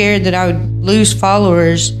kind of scared that I would lose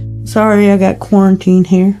followers. Sorry, I got quarantined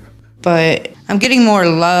here. But I'm getting more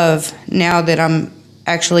love now that I'm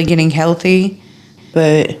actually getting healthy.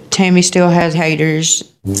 But Tammy still has haters.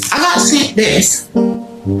 I got sent this a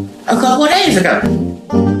couple of days ago.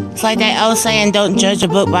 It's like that old saying, don't judge a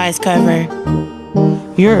book by its cover.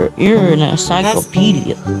 You're an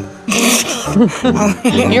encyclopedia.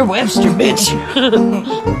 You're Webster, bitch.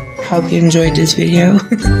 Hope you enjoyed this video.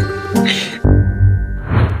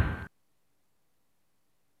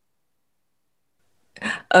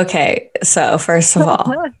 Okay, so first of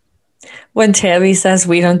all, when Tammy says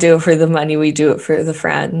we don't do it for the money, we do it for the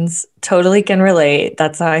friends, totally can relate.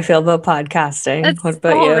 That's how I feel about podcasting. That's what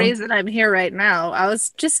about the whole you? reason I'm here right now. I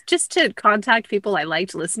was just to contact people I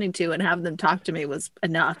liked listening to and have them talk to me was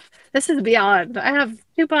enough. This is beyond. I have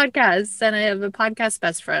 2 podcasts and I have a podcast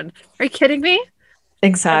best friend. Are you kidding me?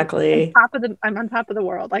 Exactly. I'm on top of the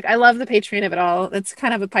world. Like, I love the Patreon of it all. It's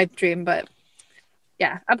kind of a pipe dream, but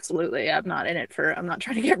yeah, absolutely. I'm not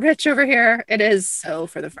trying to get rich over here. It is so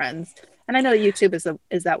for the friends. And I know YouTube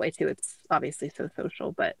is that way too. It's obviously so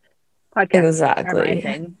social, but podcasts are my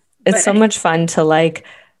thing. It's so much fun to like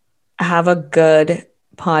have a good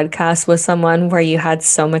podcast with someone where you had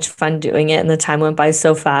so much fun doing it and the time went by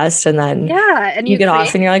so fast, and then and you get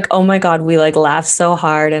off and you're like, oh my God, we like laughed so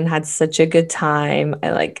hard and had such a good time.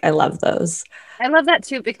 I love those. I love that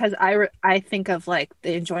too, because I think of like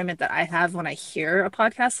the enjoyment that I have when I hear a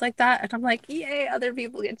podcast like that, and I'm like, yay, other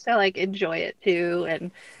people get to like enjoy it too.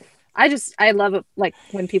 And I love it, like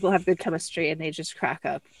when people have good chemistry and they just crack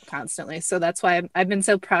up constantly. So that's why I've been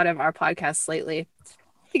so proud of our podcasts lately,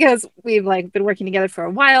 because we've like been working together for a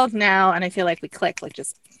while now, and I feel like we click, like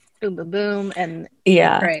just boom, boom, boom, and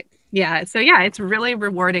right, yeah. So yeah, it's really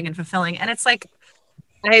rewarding and fulfilling, and it's like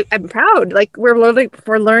I'm proud. Like we're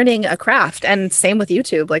learning a craft, and same with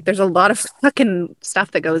YouTube. Like there's a lot of fucking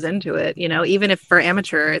stuff that goes into it, you know. Even if for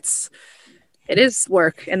amateur, it is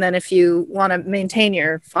work. And then if you want to maintain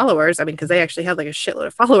your followers, I mean, because they actually have like a shitload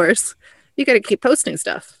of followers, you got to keep posting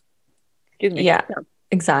stuff. Excuse me. Yeah,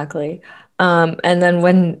 exactly. And then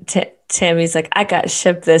when Tammy's like, I got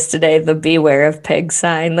shipped this today, the beware of pig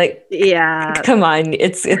sign. Like, yeah, come on,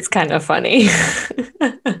 it's kind of funny.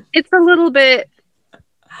 It's a little bit.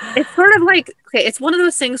 It's sort of like, okay, it's one of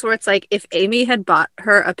those things where it's like if Amy had bought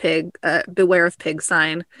her a pig, beware of pig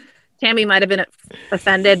sign, Tammy might have been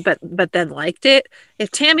offended, but then liked it. If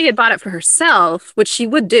Tammy had bought it for herself, which she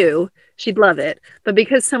would do, she'd love it. But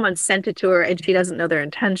because someone sent it to her and she doesn't know their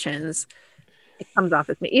intentions, it comes off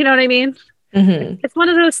as me. You know what I mean? Mm-hmm. It's one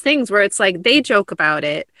of those things where it's like they joke about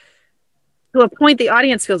it to a point. The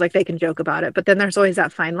audience feels like they can joke about it, but then there's always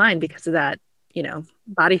that fine line because of that, you know,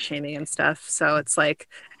 body shaming and stuff. So it's like,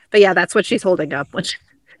 but yeah, that's what she's holding up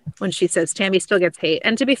when she says Tammy still gets hate.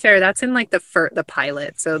 And to be fair, that's in like the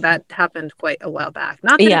pilot, so that happened quite a while back.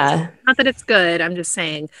 Not that it's good. I'm just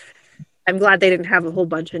saying I'm glad they didn't have a whole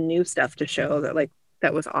bunch of new stuff to show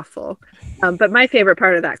that was awful. But my favorite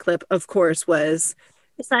part of that clip, of course, was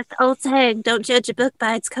it's like the old saying, don't judge a book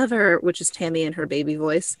by its cover, which is Tammy in her baby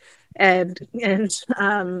voice, and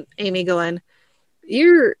Amy going,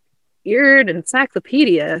 you're an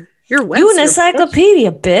encyclopedia. You're Webster. You an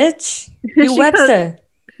encyclopedia, bitch. You Webster.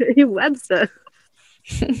 You Webster.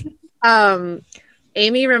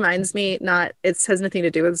 Amy reminds me, it has nothing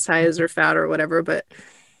to do with size or fat or whatever, but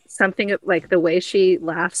something like the way she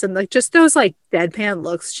laughs and like just those like deadpan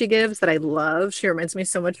looks she gives that I love. She reminds me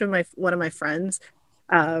so much of one of my friends,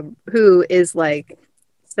 who is like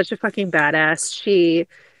such a fucking badass. She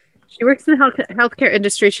works in the healthcare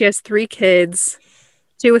industry. She has 3 kids.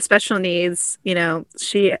 Two with special needs,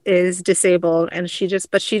 she is disabled and she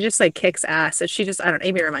just like kicks ass. And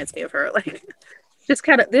Amy reminds me of her. Like, just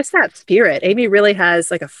kind of, there's that spirit. Amy really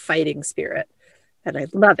has like a fighting spirit. And I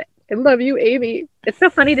love it. I love you, Amy. It's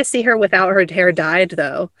so funny to see her without her hair dyed,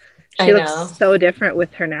 though. She looks so different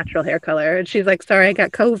with her natural hair color. And she's like, sorry, I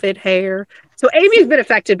got COVID hair. So Amy's been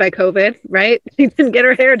affected by COVID, right? She didn't get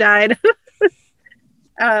her hair dyed.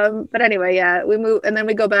 But anyway, yeah, we move and then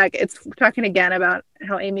we go back. It's talking again about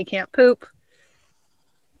how Amy can't poop.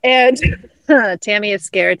 And Tammy is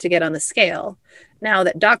scared to get on the scale. Now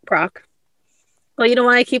that Doc Proc, well, you know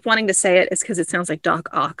why I keep wanting to say it is because it sounds like Doc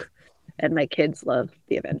Ock. And my kids love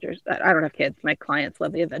the Avengers. I don't have kids. My clients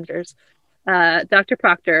love the Avengers. Dr.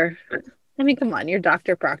 Proctor. I mean, come on, you're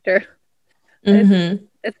Dr. Proctor. Mm-hmm.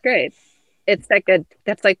 It's great. It's like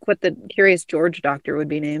that's like what the Curious George doctor would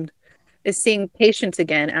be named. Is seeing patients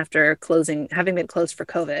again after having been closed for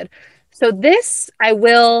COVID. So this, I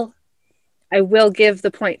will give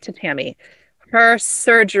the point to Tammy. Her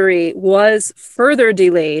surgery was further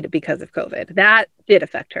delayed because of COVID. That did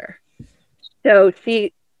affect her. So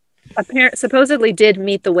she supposedly did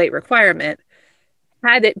meet the weight requirement.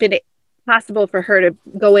 Had it been possible for her to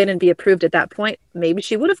go in and be approved at that point, maybe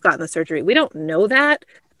she would have gotten the surgery. We don't know that,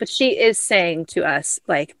 but she is saying to us,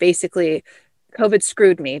 like, basically, COVID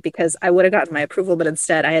screwed me because I would have gotten my approval, but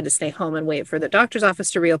instead I had to stay home and wait for the doctor's office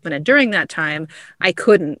to reopen. And during that time, I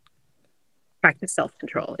couldn't practice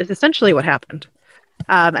self-control is essentially what happened.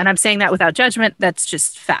 And I'm saying that without judgment. That's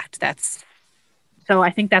just fact. So I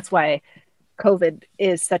think that's why COVID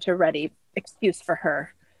is such a ready excuse for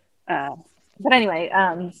her. But anyway,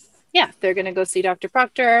 yeah, they're going to go see Dr.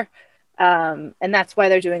 Proctor. And that's why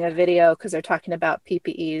they're doing a video, because they're talking about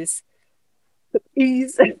PPEs,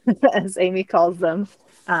 as Amy calls them,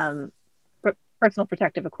 personal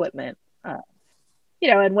protective equipment,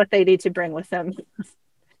 and what they need to bring with them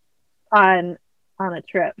on a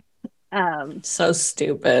trip. So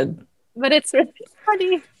stupid. But it's really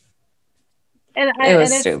funny. It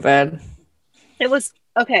was stupid. It was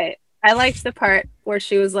okay. I liked the part where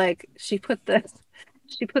she was like, she put the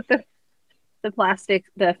plastic,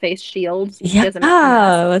 the face shield.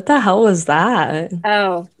 Yeah, what the hell was that?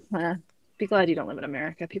 Oh, be glad you don't live in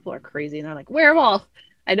America. People are crazy and they're like, wear them all.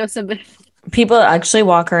 I know somebody. People actually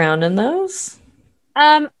walk around in those?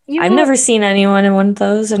 I've never seen anyone in one of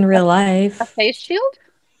those in real life. A face shield?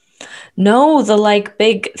 No, the like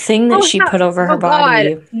big thing that she put over her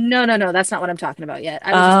body. God. No, that's not what I'm talking about yet.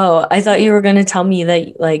 I thought you were going to tell me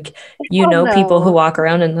that, like, people who walk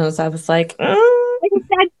around in those. I was like,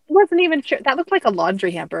 I wasn't even sure. That looked like a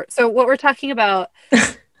laundry hamper. So what we're talking about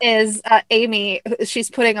is Amy. She's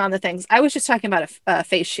putting on the things. I was just talking about a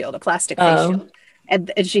face shield, a plastic face shield.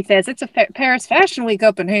 And she says, it's a Paris Fashion Week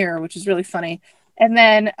up in here, which is really funny. And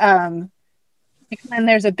then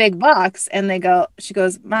there's a big box, and she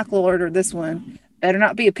goes, Michael ordered this one. Better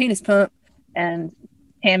not be a penis pump. And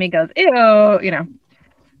Tammy goes, ew,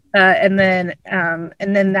 and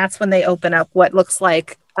then that's when they open up what looks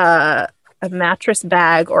like a mattress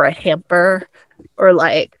bag or a hamper, or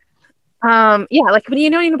like, like when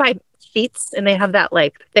you buy sheets and they have that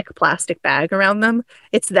like thick plastic bag around them,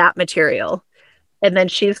 it's that material. And then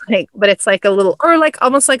she's like, but it's like a little, or like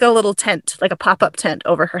almost like a little tent, like a pop-up tent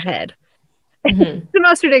over her head. Mm-hmm. The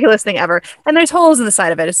most ridiculous thing ever. And there's holes in the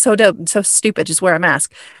side of it. It's so dope and so stupid. Just wear a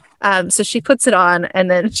mask. So she puts it on,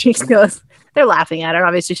 and then she goes, they're laughing at her.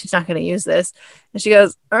 Obviously, she's not going to use this. And she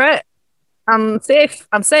goes, all right, I'm safe.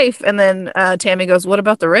 And then Tammy goes, what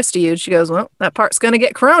about the rest of you? And she goes, well, that part's going to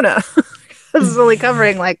get corona. This is only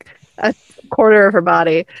covering like a quarter of her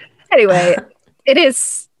body. Anyway, it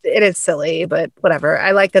is silly, but whatever.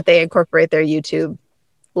 I like that they incorporate their YouTube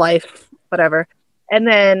life, whatever. And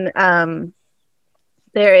then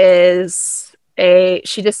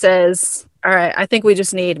she just says, all right, I think we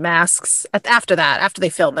just need masks. After they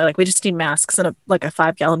film, they're like, we just need masks and a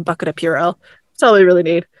 5-gallon bucket of Purell. That's all we really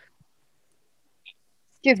need.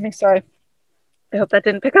 Excuse me, sorry. I hope that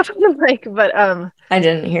didn't pick up on the mic, but I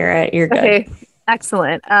didn't hear it. You're good. Okay,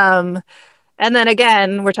 excellent. And then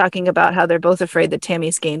again, we're talking about how they're both afraid that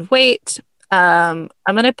Tammy's gained weight. I'm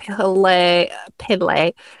gonna play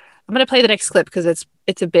the next clip because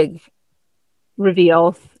it's a big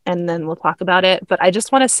reveal, and then we'll talk about it. But I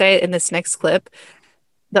just want to say, in this next clip,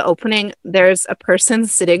 the opening, there's a person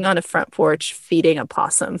sitting on a front porch feeding a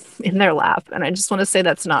possum in their lap, and I just want to say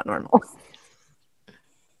that's not normal.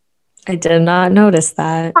 I did not notice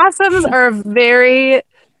that. Possums are very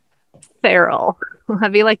feral.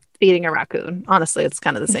 I'd be like feeding a raccoon. Honestly, it's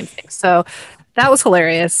kind of the same thing. So that was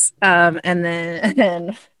hilarious. And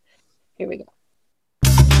then here we go.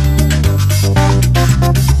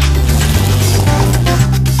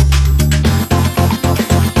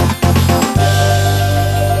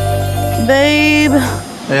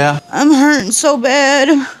 hurting so bad.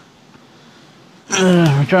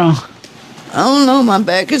 What's wrong? I don't know, my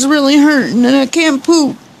back is really hurting and I can't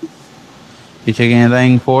poop. You took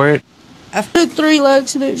anything for it? I took 3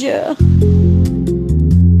 laxatives, yeah.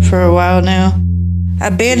 For a while now.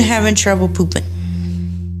 I've been having trouble pooping.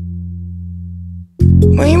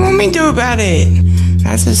 What do you want me to do about it?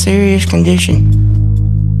 That's a serious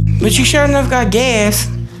condition. But you sure enough got gas.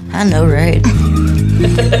 I know, right?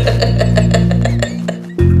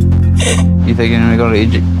 You think you're gonna go to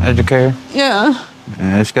Educare? Yeah.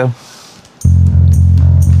 Let's go.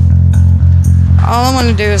 All I want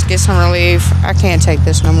to do is get some relief. I can't take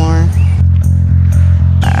this no more.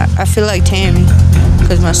 I feel like Tammy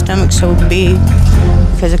because my stomach's so big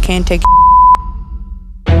because I can't take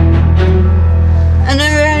I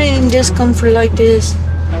never had any discomfort like this.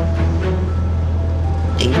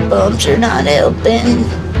 These bumps are not helping.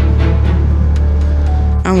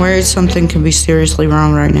 I'm worried something could be seriously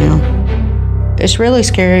wrong right now. It's really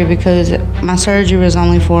scary because my surgery was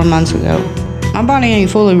only 4 months ago. My body ain't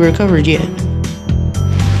fully recovered yet.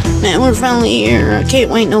 Man, we're finally here. I can't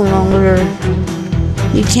wait no longer.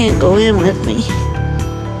 You can't go in with me.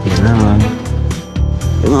 Yeah.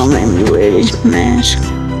 You won't make me wear this mask.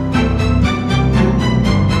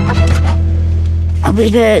 I'll be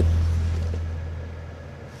back.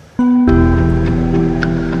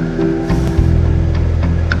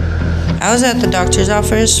 I was at the doctor's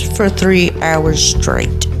office for 3 hours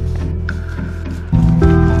straight.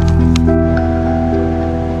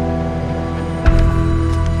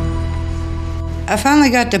 I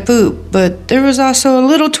finally got to poop, but there was also a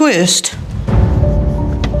little twist.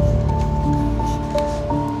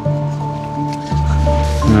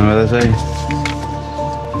 You know what they say?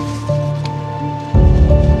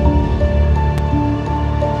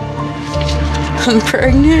 I'm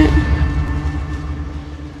pregnant.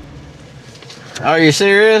 Are you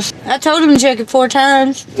serious? I told him to check it 4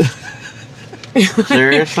 times.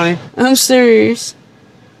 Seriously? I'm serious.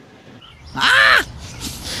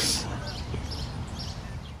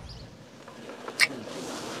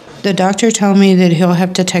 The doctor told me that he'll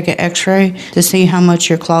have to take an x-ray to see how much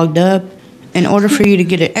you're clogged up. In order for you to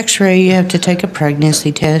get an x-ray, you have to take a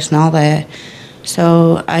pregnancy test and all that.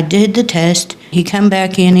 So I did the test. He come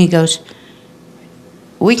back in, he goes,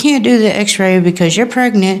 "We can't do the x-ray because you're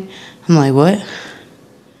pregnant." I'm like, "What?" I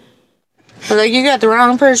was like, "You got the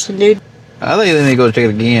wrong person, dude." I think they need to go check it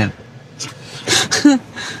again.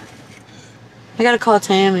 I gotta call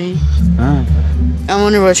Tammy. Alright. I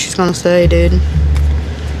wonder what she's gonna say, dude.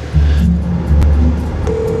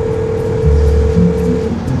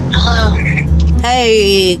 Hello.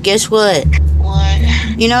 Hey, guess what? What?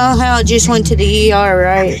 You know how I just went to the ER,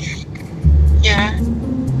 right? Yeah.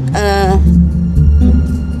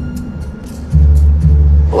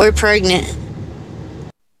 We're pregnant.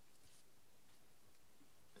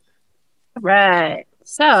 Right.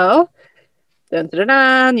 So, dun, dun, dun,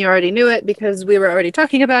 dun, you already knew it because we were already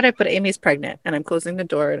talking about it, but Amy's pregnant, and I'm closing the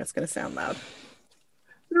door, and it's going to sound loud.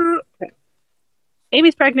 Okay.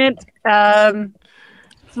 Amy's pregnant,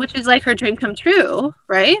 which is like her dream come true,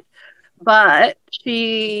 right? But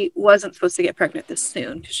she wasn't supposed to get pregnant this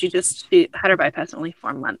soon because she had her bypass only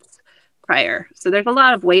 4 months prior. So there's a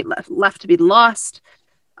lot of weight left to be lost.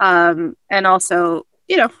 And also,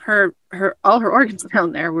 you know, all her organs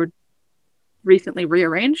down there were recently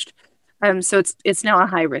rearranged. So it's now a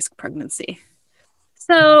high risk pregnancy.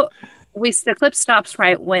 So the clip stops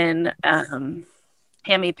right when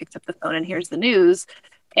Tammy picks up the phone and hears the news.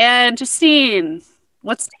 And Justine,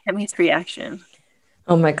 what's Tammy's reaction?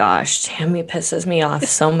 Oh my gosh, Tammy pisses me off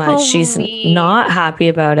so much. so She's mean. not happy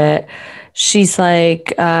about it. She's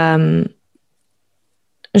like,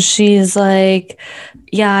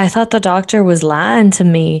 yeah, I thought the doctor was lying to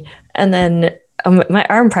me. And then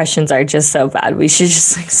our impressions are just so bad. We should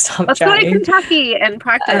just like stop Let's go to trying. Kentucky and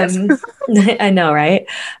practice. I know, right?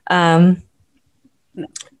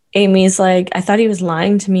 Amy's like, I thought he was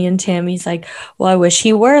lying to me. And Tammy's like, well, I wish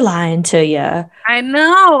he were lying to you. I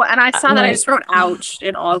know. And I saw that. I Like- just wrote ouch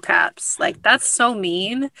in all caps. Like, that's so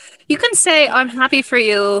mean. You can say, I'm happy for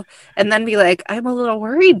you, and then be like, I'm a little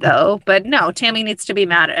worried though. But no, Tammy needs to be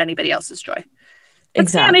mad at anybody else's joy.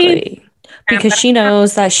 That's Tammy. Exactly. Because she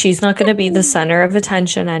knows that she's not going to be the center of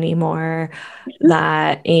attention anymore,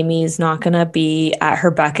 that Amy's not going to be at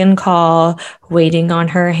her beck and call, waiting on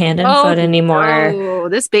her hand and foot anymore. Oh,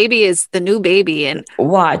 this baby is the new baby. And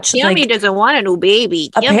Watch. Tammy like, doesn't want a new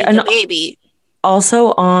baby. Appa- Tammy's and- the baby.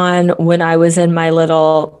 also on when I was in my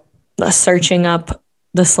little searching up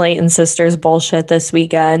the Slayton sisters bullshit this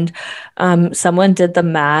weekend, someone did the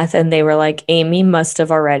math and they were like, Amy must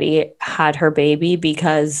have already had her baby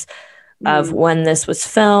because of when this was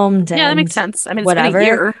filmed. Yeah, that and makes sense. I mean, it's whatever. been a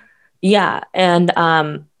year. Yeah,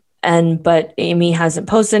 but Amy hasn't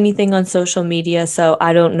posted anything on social media, so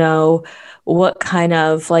I don't know what kind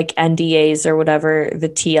of like NDAs or whatever the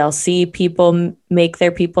TLC people make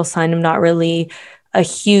their people sign. I'm not really a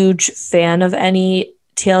huge fan of any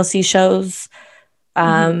TLC shows.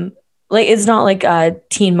 Like it's not like a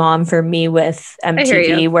Teen Mom for me with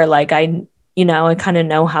MTV where like I kind of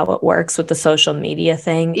know how it works with the social media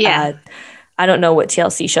thing. Yeah. I don't know what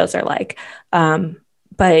TLC shows are like.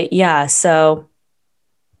 But yeah, so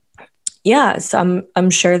I'm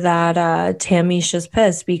sure that Tammy's just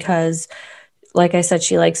pissed because, like I said,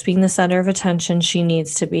 she likes being the center of attention. She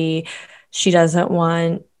needs to be. She doesn't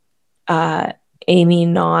want Amy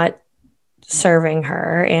not serving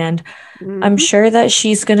her, and I'm sure that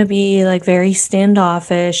she's going to be like very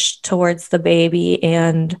standoffish towards the baby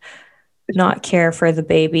and not care for the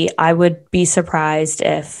baby. I would be surprised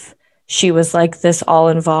if she was like this all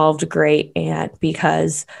involved great aunt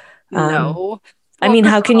because no. I mean,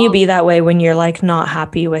 how can you be that way when you're like not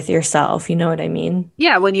happy with yourself? You know what I mean?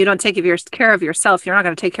 Yeah, when you don't take care of yourself, you're not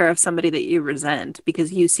going to take care of somebody that you resent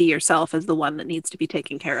because you see yourself as the one that needs to be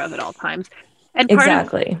taken care of at all times. And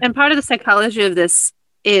part of the psychology of this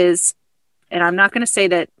is, and I'm not going to say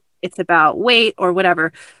that it's about weight or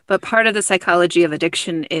whatever, but part of the psychology of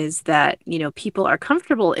addiction is that, people are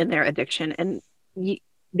comfortable in their addiction and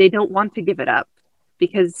they don't want to give it up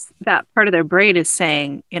because that part of their brain is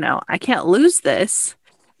saying, I can't lose this.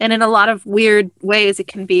 And in a lot of weird ways, it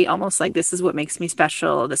can be almost like, this is what makes me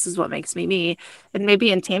special. This is what makes me me. And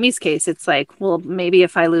maybe in Tammy's case, it's like, well, maybe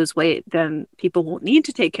if I lose weight, then people won't need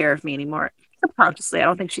to take care of me anymore. Subconsciously, I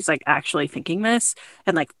don't think she's like actually thinking this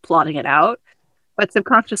and like plotting it out. But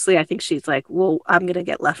subconsciously, I think she's like, well, I'm going to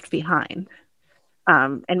get left behind.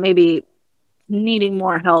 And maybe needing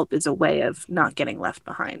more help is a way of not getting left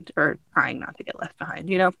behind or trying not to get left behind,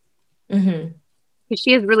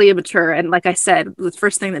 She is really immature. And like I said, the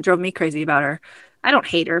first thing that drove me crazy about her, I don't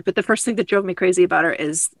hate her, but the first thing that drove me crazy about her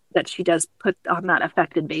is that she does put on that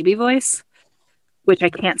affected baby voice, which I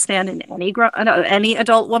can't stand in any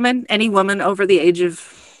adult woman, any woman over the age of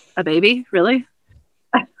a baby, really.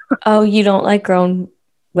 Oh, you don't like grown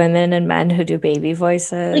women and men who do baby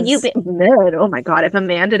voices? Oh my God. If a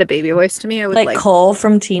man did a baby voice to me, I would like Cole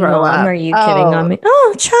from Teen Mom. Up. Are you kidding on me?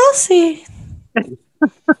 Oh, Chelsea.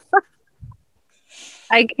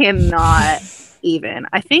 I cannot even.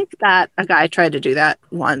 I think that a guy tried to do that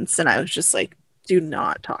once and I was just like, do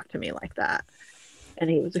not talk to me like that. And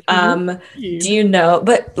he was like, do you know,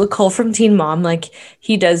 but Cole from Teen Mom, like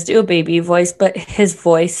he does do a baby voice, but his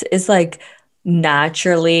voice is like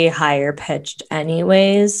naturally higher pitched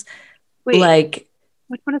anyways. Wait, like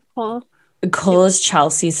which one is Cole? Cole is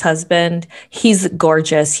Chelsea's husband. He's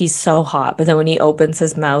gorgeous. He's so hot. But then when he opens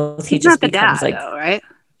his mouth, he just becomes dad, though, right?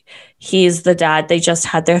 He's the dad. They just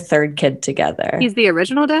had their third kid together. He's the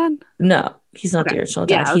original dad? No, he's not the original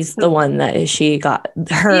dad. Yeah, he's the one that she got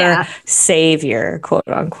her savior, quote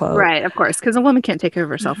unquote. Right, of course. Because a woman can't take care of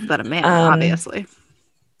herself without a man, obviously.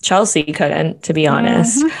 Chelsea couldn't, to be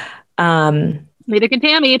honest. Neither can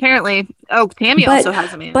Tammy, apparently. Oh, Tammy also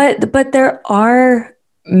has a man. But there are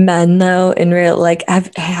men though in real, like,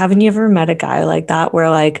 haven't you ever met a guy like that where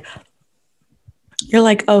like you're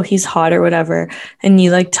like, oh, he's hot or whatever, and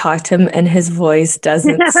you like talk to him and his voice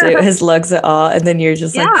doesn't suit his looks at all, and then you're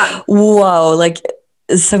just like, whoa, like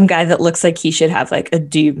some guy that looks like he should have like a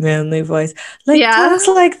deep manly voice like talks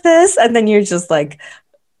like this, and then you're just like,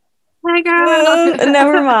 my God,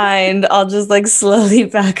 never mind, I'll just like slowly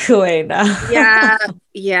back away now.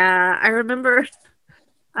 yeah I remember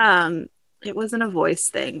it wasn't a voice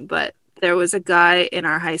thing, but there was a guy in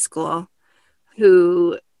our high school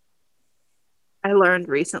who I learned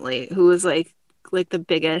recently who was like the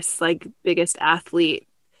biggest athlete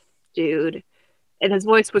dude, and his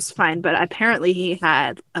voice was fine, but apparently he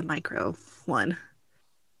had a micro one,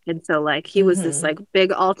 and so like he was this like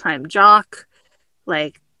big all-time jock,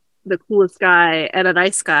 like the coolest guy and a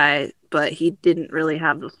nice guy, but he didn't really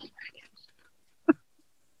have the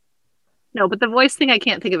no, but the voice thing, I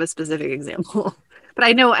can't think of a specific example, but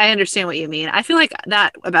I understand what you mean. I feel like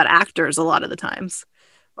that about actors a lot of the times,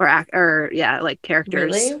 or like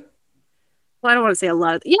characters. Really? Well, I don't want to say a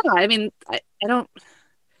lot of, I mean, I don't,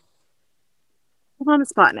 I'm on the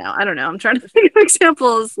spot now. I don't know. I'm trying to think of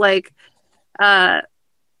examples like, boy,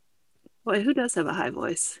 who does have a high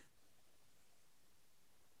voice?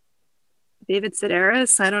 David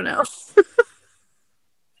Sedaris? I don't know.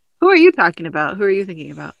 Who are you talking about? Who are you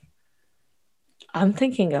thinking about? I'm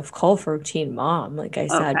thinking of Cole from Teen Mom, like I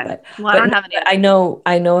said, but I don't have any.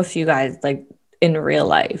 I know a few guys like in real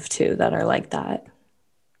life too that are like that.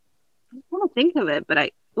 can't think of it, but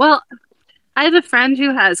I have a friend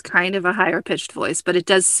who has kind of a higher pitched voice, but it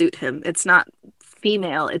does suit him. It's not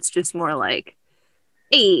female. It's just more like,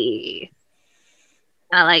 hey,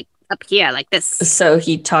 I like up here like this. So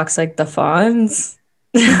he talks like the Fonz?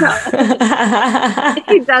 He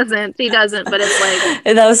doesn't, but it's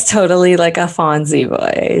like, That was totally like a Fonzie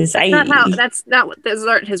voice. that's not what, those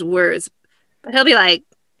aren't his words. But he'll be like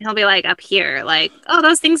up here, like, oh,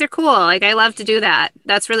 those things are cool. Like, I love to do that.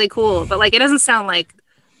 That's really cool. But like, it doesn't sound like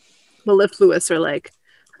mellifluous or like,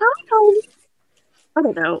 I don't know. I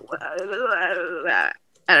don't know.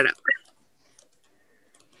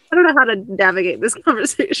 I don't know how to navigate this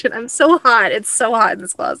conversation. I'm so hot. It's so hot in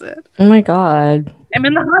this closet. Oh my God. I'm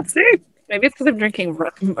in the hot seat. Maybe it's because I'm drinking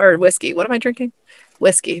rum or whiskey. What am I drinking?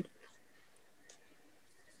 Whiskey.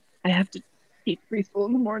 I have to eat preschool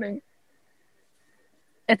in the morning.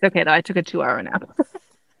 It's okay though. I took a 2-hour nap.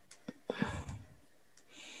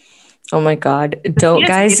 Oh my God. Don't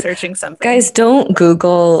researching something. Guys, don't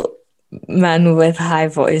Google men with high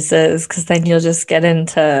voices because then you'll just get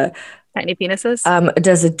into tiny penises.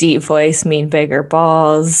 Does a deep voice mean bigger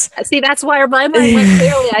balls? See, that's why my mind went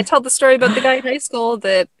clearly. I told the story about the guy in high school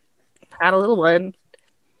that had a little one.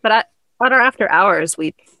 But on our after hours,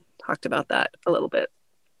 we talked about that a little bit.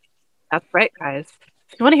 That's right, guys.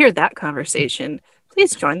 If you want to hear that conversation,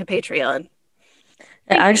 please join the Patreon.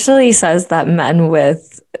 It actually says that men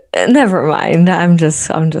with never mind. I'm just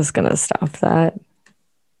gonna stop that.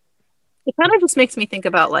 It kind of just makes me think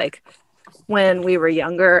about like when we were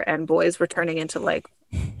younger and boys were turning into like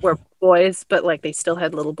were boys, but like they still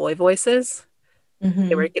had little boy voices.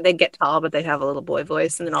 Mm-hmm. They'd get tall, but they'd have a little boy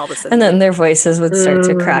voice, and then all of a sudden, and then their voices would start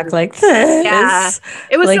to crack like this. Yeah,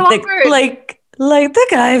 it was like so awkward. Like the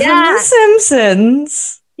guy from The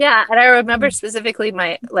Simpsons. Yeah, and I remember specifically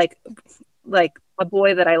my like a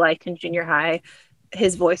boy that I liked in junior high.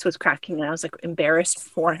 His voice was cracking, and I was like embarrassed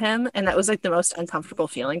for him, and that was like the most uncomfortable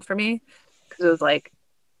feeling for me because it was like,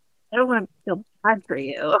 I don't want to feel bad for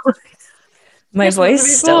you. My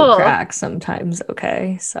voice still cracks sometimes.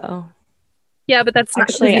 Okay, so yeah, but that's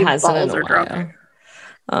actually it hasn't in a while.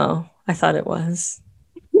 Oh, I thought it was.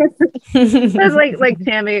 That's like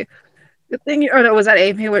Tammy. Good thing was that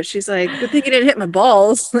Amy where she's like, good thing you didn't hit my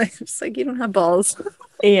balls. Like it's like you don't have balls.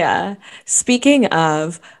 Yeah. Speaking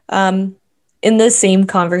of, in the same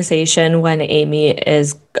conversation when Amy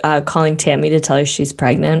is calling Tammy to tell her she's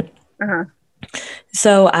pregnant. Uh-huh.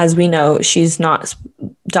 So as we know, she's not.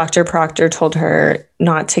 Dr. Proctor told her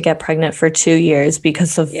not to get pregnant for 2 years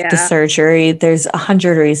because of the surgery. There's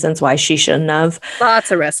 100 reasons why she shouldn't have. Lots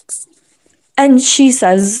of risks. And she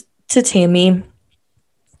says to Tammy,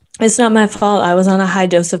 it's not my fault. I was on a high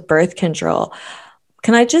dose of birth control.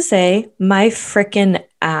 Can I just say, my freaking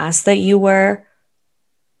ass that you were.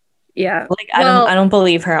 Yeah. Like, I don't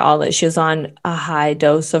believe her all that she was on a high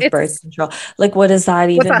dose of birth control. Like, what does that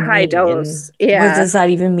even mean? What's a high dose? Yeah. What does that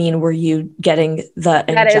even mean? Were you getting the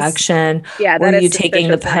injection? Were you taking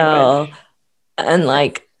the pill? And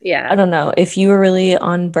like, I don't know. If you were really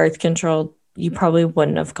on birth control, you probably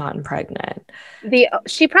wouldn't have gotten pregnant.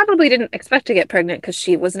 She probably didn't expect to get pregnant because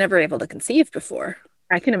she was never able to conceive before.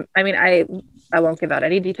 I won't give out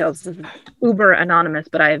any details. This is uber anonymous,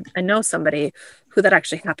 but I know somebody who that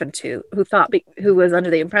actually happened to, who was under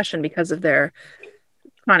the impression because of their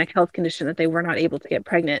chronic health condition that they were not able to get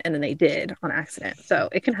pregnant, and then they did on accident. So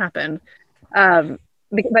it can happen.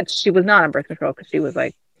 But she was not on birth control because she was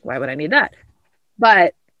like, why would I need that?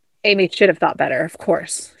 But Amy should have thought better. Of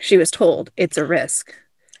course, she was told it's a risk.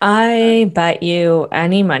 I bet you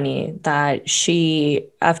any money that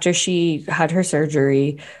after she had her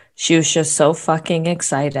surgery, she was just so fucking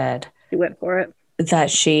excited. She went for it. That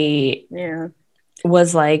she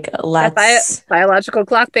was like, let's... biological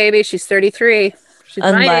clock, baby. She's 33. She's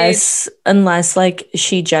unless like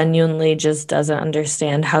she genuinely just doesn't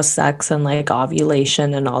understand how sex and like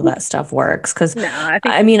ovulation and all that stuff works. Because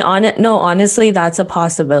honestly, that's a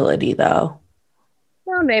possibility though.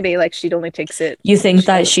 Well, maybe like she only takes it. You think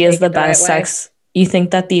that she has the best sex? You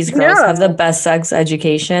think that these girls have the best sex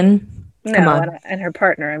education? Come on. And her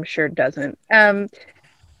partner, I'm sure, doesn't. The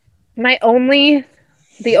only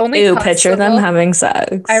picture them having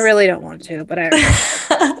sex. I really don't want to, but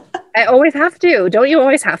I always have to. Don't you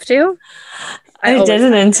always have to? I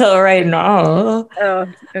didn't until right now.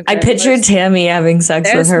 Oh, okay. I pictured Tammy having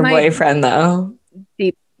sex with her boyfriend, though.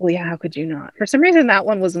 Well, yeah, how could you not? For some reason, that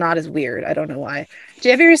one was not as weird. I don't know why. Have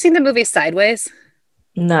you ever seen the movie Sideways?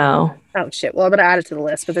 No. Oh, shit. Well, I'm going to add it to the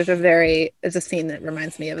list, but there's a scene that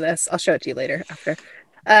reminds me of this. I'll show it to you later after.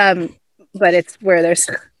 But it's where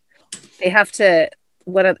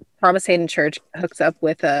when a Thomas Hayden Church hooks up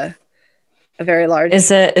with a a very large. Is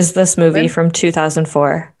this movie woman. from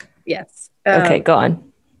 2004? Yes. Okay, go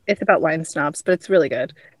on. It's about wine snobs, but it's really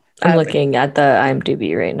good. I'm looking at the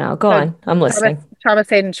IMDb right now. Go on. I'm listening. Thomas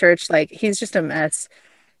Hayden Church, like he's just a mess.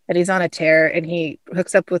 And he's on a tear and he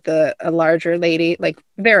hooks up with a larger lady, like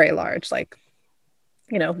very large, like,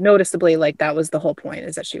 you know, noticeably, like that was the whole point,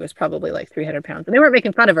 is that she was probably like 300 pounds. And they weren't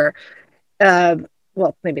making fun of her.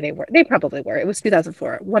 Well, maybe they were. They probably were. It was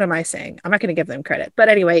 2004. What am I saying? I'm not going to give them credit. But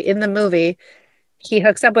anyway, in the movie, he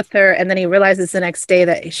hooks up with her and then he realizes the next day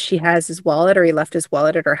that she has his wallet, or he left his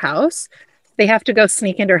wallet at her house. They have to go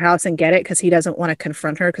sneak into her house and get it because he doesn't want to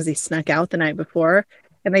confront her because he snuck out the night before.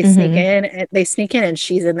 And they sneak in and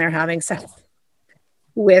she's in there having sex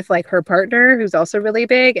with like her partner, who's also really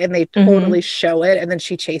big, and they totally show it. And then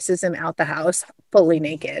she chases him out the house fully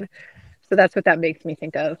naked. So that's what that makes me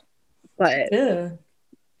think of. But yeah.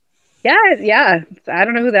 I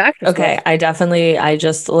don't know who the actress Okay, was. I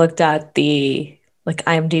just looked at the like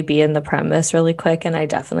IMDb and the premise really quick, and I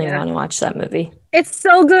definitely want to watch that movie. It's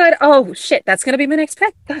so good. Oh shit, that's gonna be my next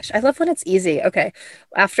pick. Gosh, I love when it's easy. Okay,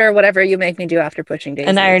 after whatever you make me do after Pushing Daisies.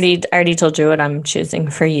 And I already told you what I'm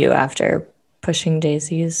choosing for you after Pushing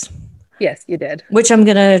Daisies. Yes, you did. Which I'm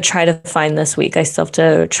gonna try to find this week. I still have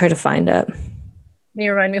to try to find it. Can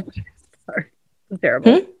you remind me? Sorry, I'm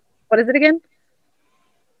terrible. What is it again?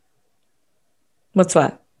 What's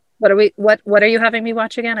what? What are you having me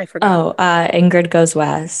watch again? I forgot. Oh, Ingrid Goes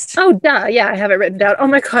West. Oh, duh. Yeah, I have it written down. Oh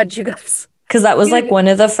my God, you guys. Because that was like one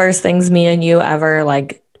of the first things me and you ever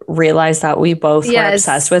like realized that we both were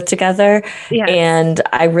obsessed with together. Yes. And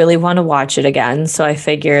I really want to watch it again. So I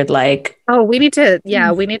figured like, oh, we need to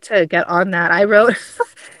get on that. I wrote,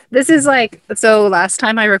 this is like, so last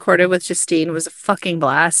time I recorded with Justine was a fucking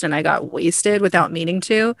blast and I got wasted without meaning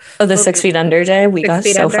to. Oh, the 6 Feet Under day. We got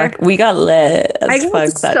we got lit as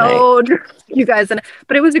fuck that night. Drunk, you guys.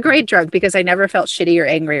 But it was a great drunk because I never felt shitty or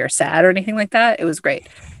angry or sad or anything like that. It was great.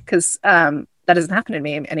 Because that doesn't happen to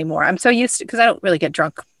me anymore. I'm so used to, because I don't really get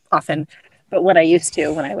drunk often, but when I used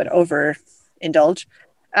to, when I would overindulge,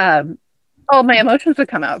 all my emotions would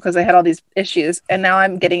come out because I had all these issues. And now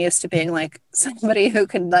I'm getting used to being like somebody who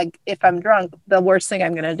can, like, if I'm drunk, the worst thing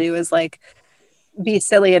I'm going to do is like be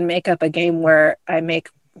silly and make up a game where I make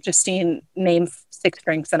Justine name 6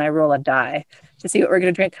 drinks and I roll a die to see what we're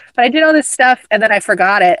going to drink. But I did all this stuff and then I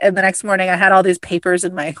forgot it. And the next morning I had all these papers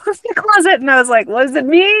in my closet and I was like, what does it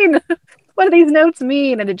mean? What do these notes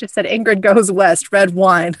mean? And it just said Ingrid Goes West, red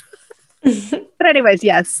wine. But anyways,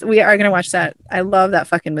 yes, we are going to watch that. I love that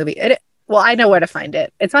fucking movie. Well, I know where to find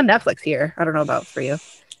it. It's on Netflix here. I don't know about for you.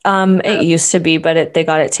 It used to be, but they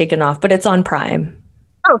got it taken off, but it's on Prime.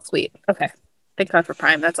 Oh, sweet. Okay. Thank God for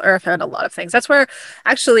Prime. That's where I found a lot of things. That's where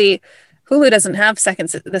actually Hulu doesn't have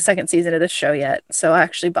the second season of this show yet. So I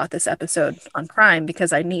actually bought this episode on Prime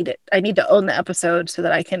because I need it. I need to own the episode so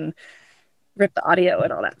that I can rip the audio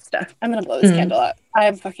and all that stuff. I'm going to blow this candle out.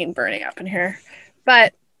 I'm fucking burning up in here.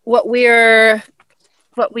 But what we are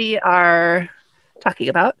talking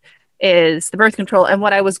about is the birth control. And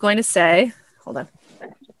what I was going to say, hold on.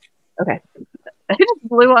 Okay. I just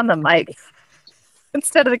blew on the mic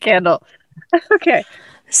instead of the candle. Okay.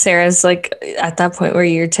 Sarah's like at that point where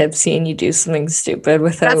you're tipsy and you do something stupid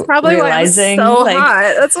without That's probably realizing. Why I'm so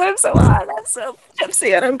hot. That's why I'm so hot. I'm so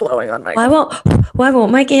tipsy and I'm blowing on my. Why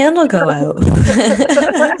won't my candle go out?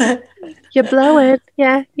 You blow it.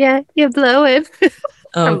 Yeah, you blow it.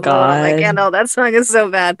 Oh God. My candle. That song is so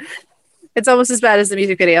bad. It's almost as bad as the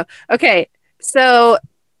music video. Okay, so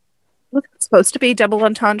was it supposed to be double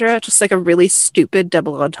entendre? Just like a really stupid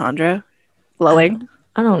double entendre? Blowing?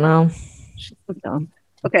 I don't know. She's so dumb.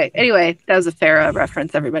 Okay, anyway, that was a Farrah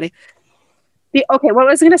reference, everybody. What I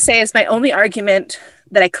was going to say is my only argument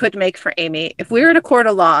that I could make for Amy, if we were in a court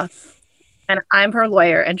of law and I'm her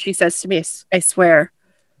lawyer and she says to me, I swear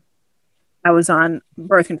I was on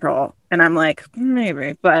birth control, and I'm like,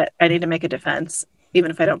 maybe, but I need to make a defense. Even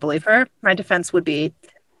if I don't believe her, my defense would be,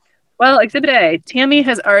 well, Exhibit A, Amy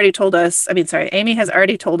has already told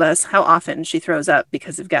us how often she throws up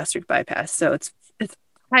because of gastric bypass. So it's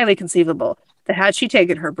highly conceivable that had she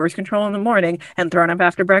taken her birth control in the morning and thrown up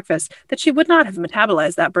after breakfast, that she would not have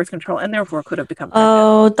metabolized that birth control and therefore could have become pregnant.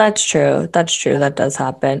 Oh, that's true. That's true. That does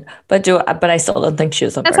happen. But I still don't think she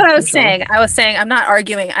was on birth control. That's what I was saying. I was saying, I'm not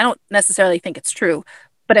arguing. I don't necessarily think it's true.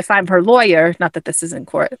 But if I'm her lawyer, not that this is in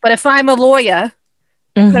court, but if I'm a lawyer,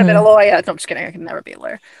 could have been a lawyer. No, I'm just kidding. I can never be a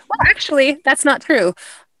lawyer. Well, actually, that's not true.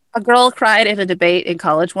 A girl cried in a debate in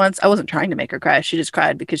college once. I wasn't trying to make her cry. She just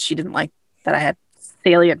cried because she didn't like that I had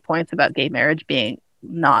salient points about gay marriage being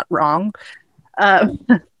not wrong.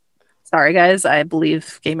 Sorry, guys. I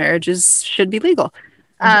believe gay marriages should be legal.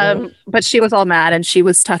 But she was all mad, and she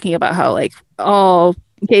was talking about how like all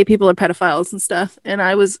gay people are pedophiles and stuff. And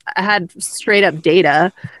I had straight up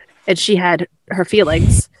data, and she had her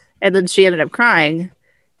feelings, and then she ended up crying.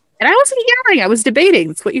 And I wasn't yelling, I was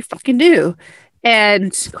debating. It's what you fucking do.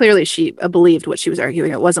 And clearly she believed what she was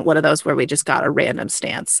arguing. It wasn't one of those where we just got a random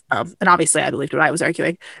stance. And obviously I believed what I was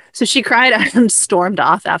arguing. So she cried and stormed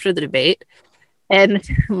off after the debate. And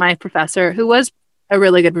my professor, who was a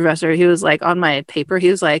really good professor, he was like on my paper, he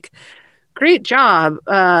was like, great job.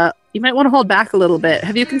 You might want to hold back a little bit.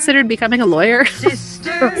 Have you considered becoming a lawyer?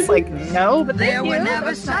 I was like, no, but there were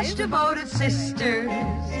never such devoted sisters.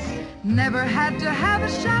 Never had to have a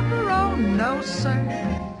chaperone, no sir.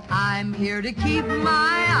 I'm here to keep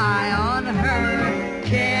my eye on her,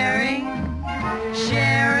 caring,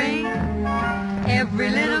 sharing every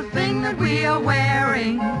little thing that we are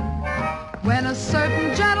wearing. When a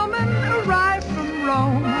certain gentleman arrived from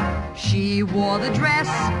Rome, she wore the dress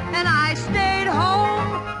and I stayed home.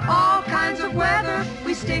 All kinds of weather,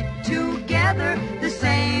 we stick together, the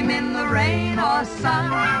same in the rain or sun.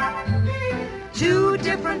 Two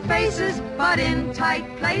different faces, but in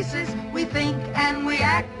tight places, we think and we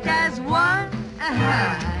act as one.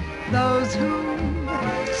 Those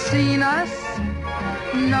who've seen us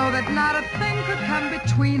know that not a thing could come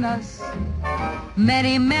between us.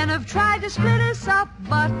 Many men have tried to split us up,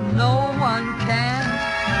 but no one can.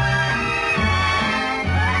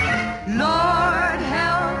 Lord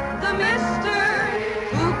help the mister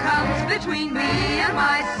who comes between me and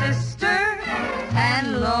my sister.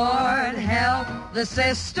 And Lord help the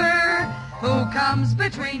sister who comes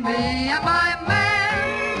between me and my man.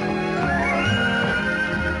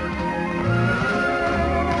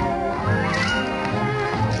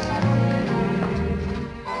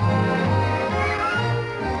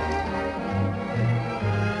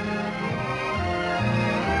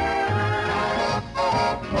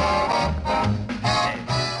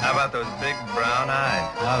 How about those big brown eyes?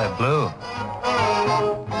 Oh, they're blue.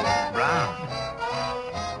 Brown.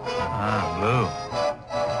 Ah, blue.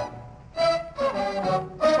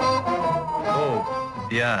 Oh,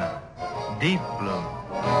 yeah. Deep blue.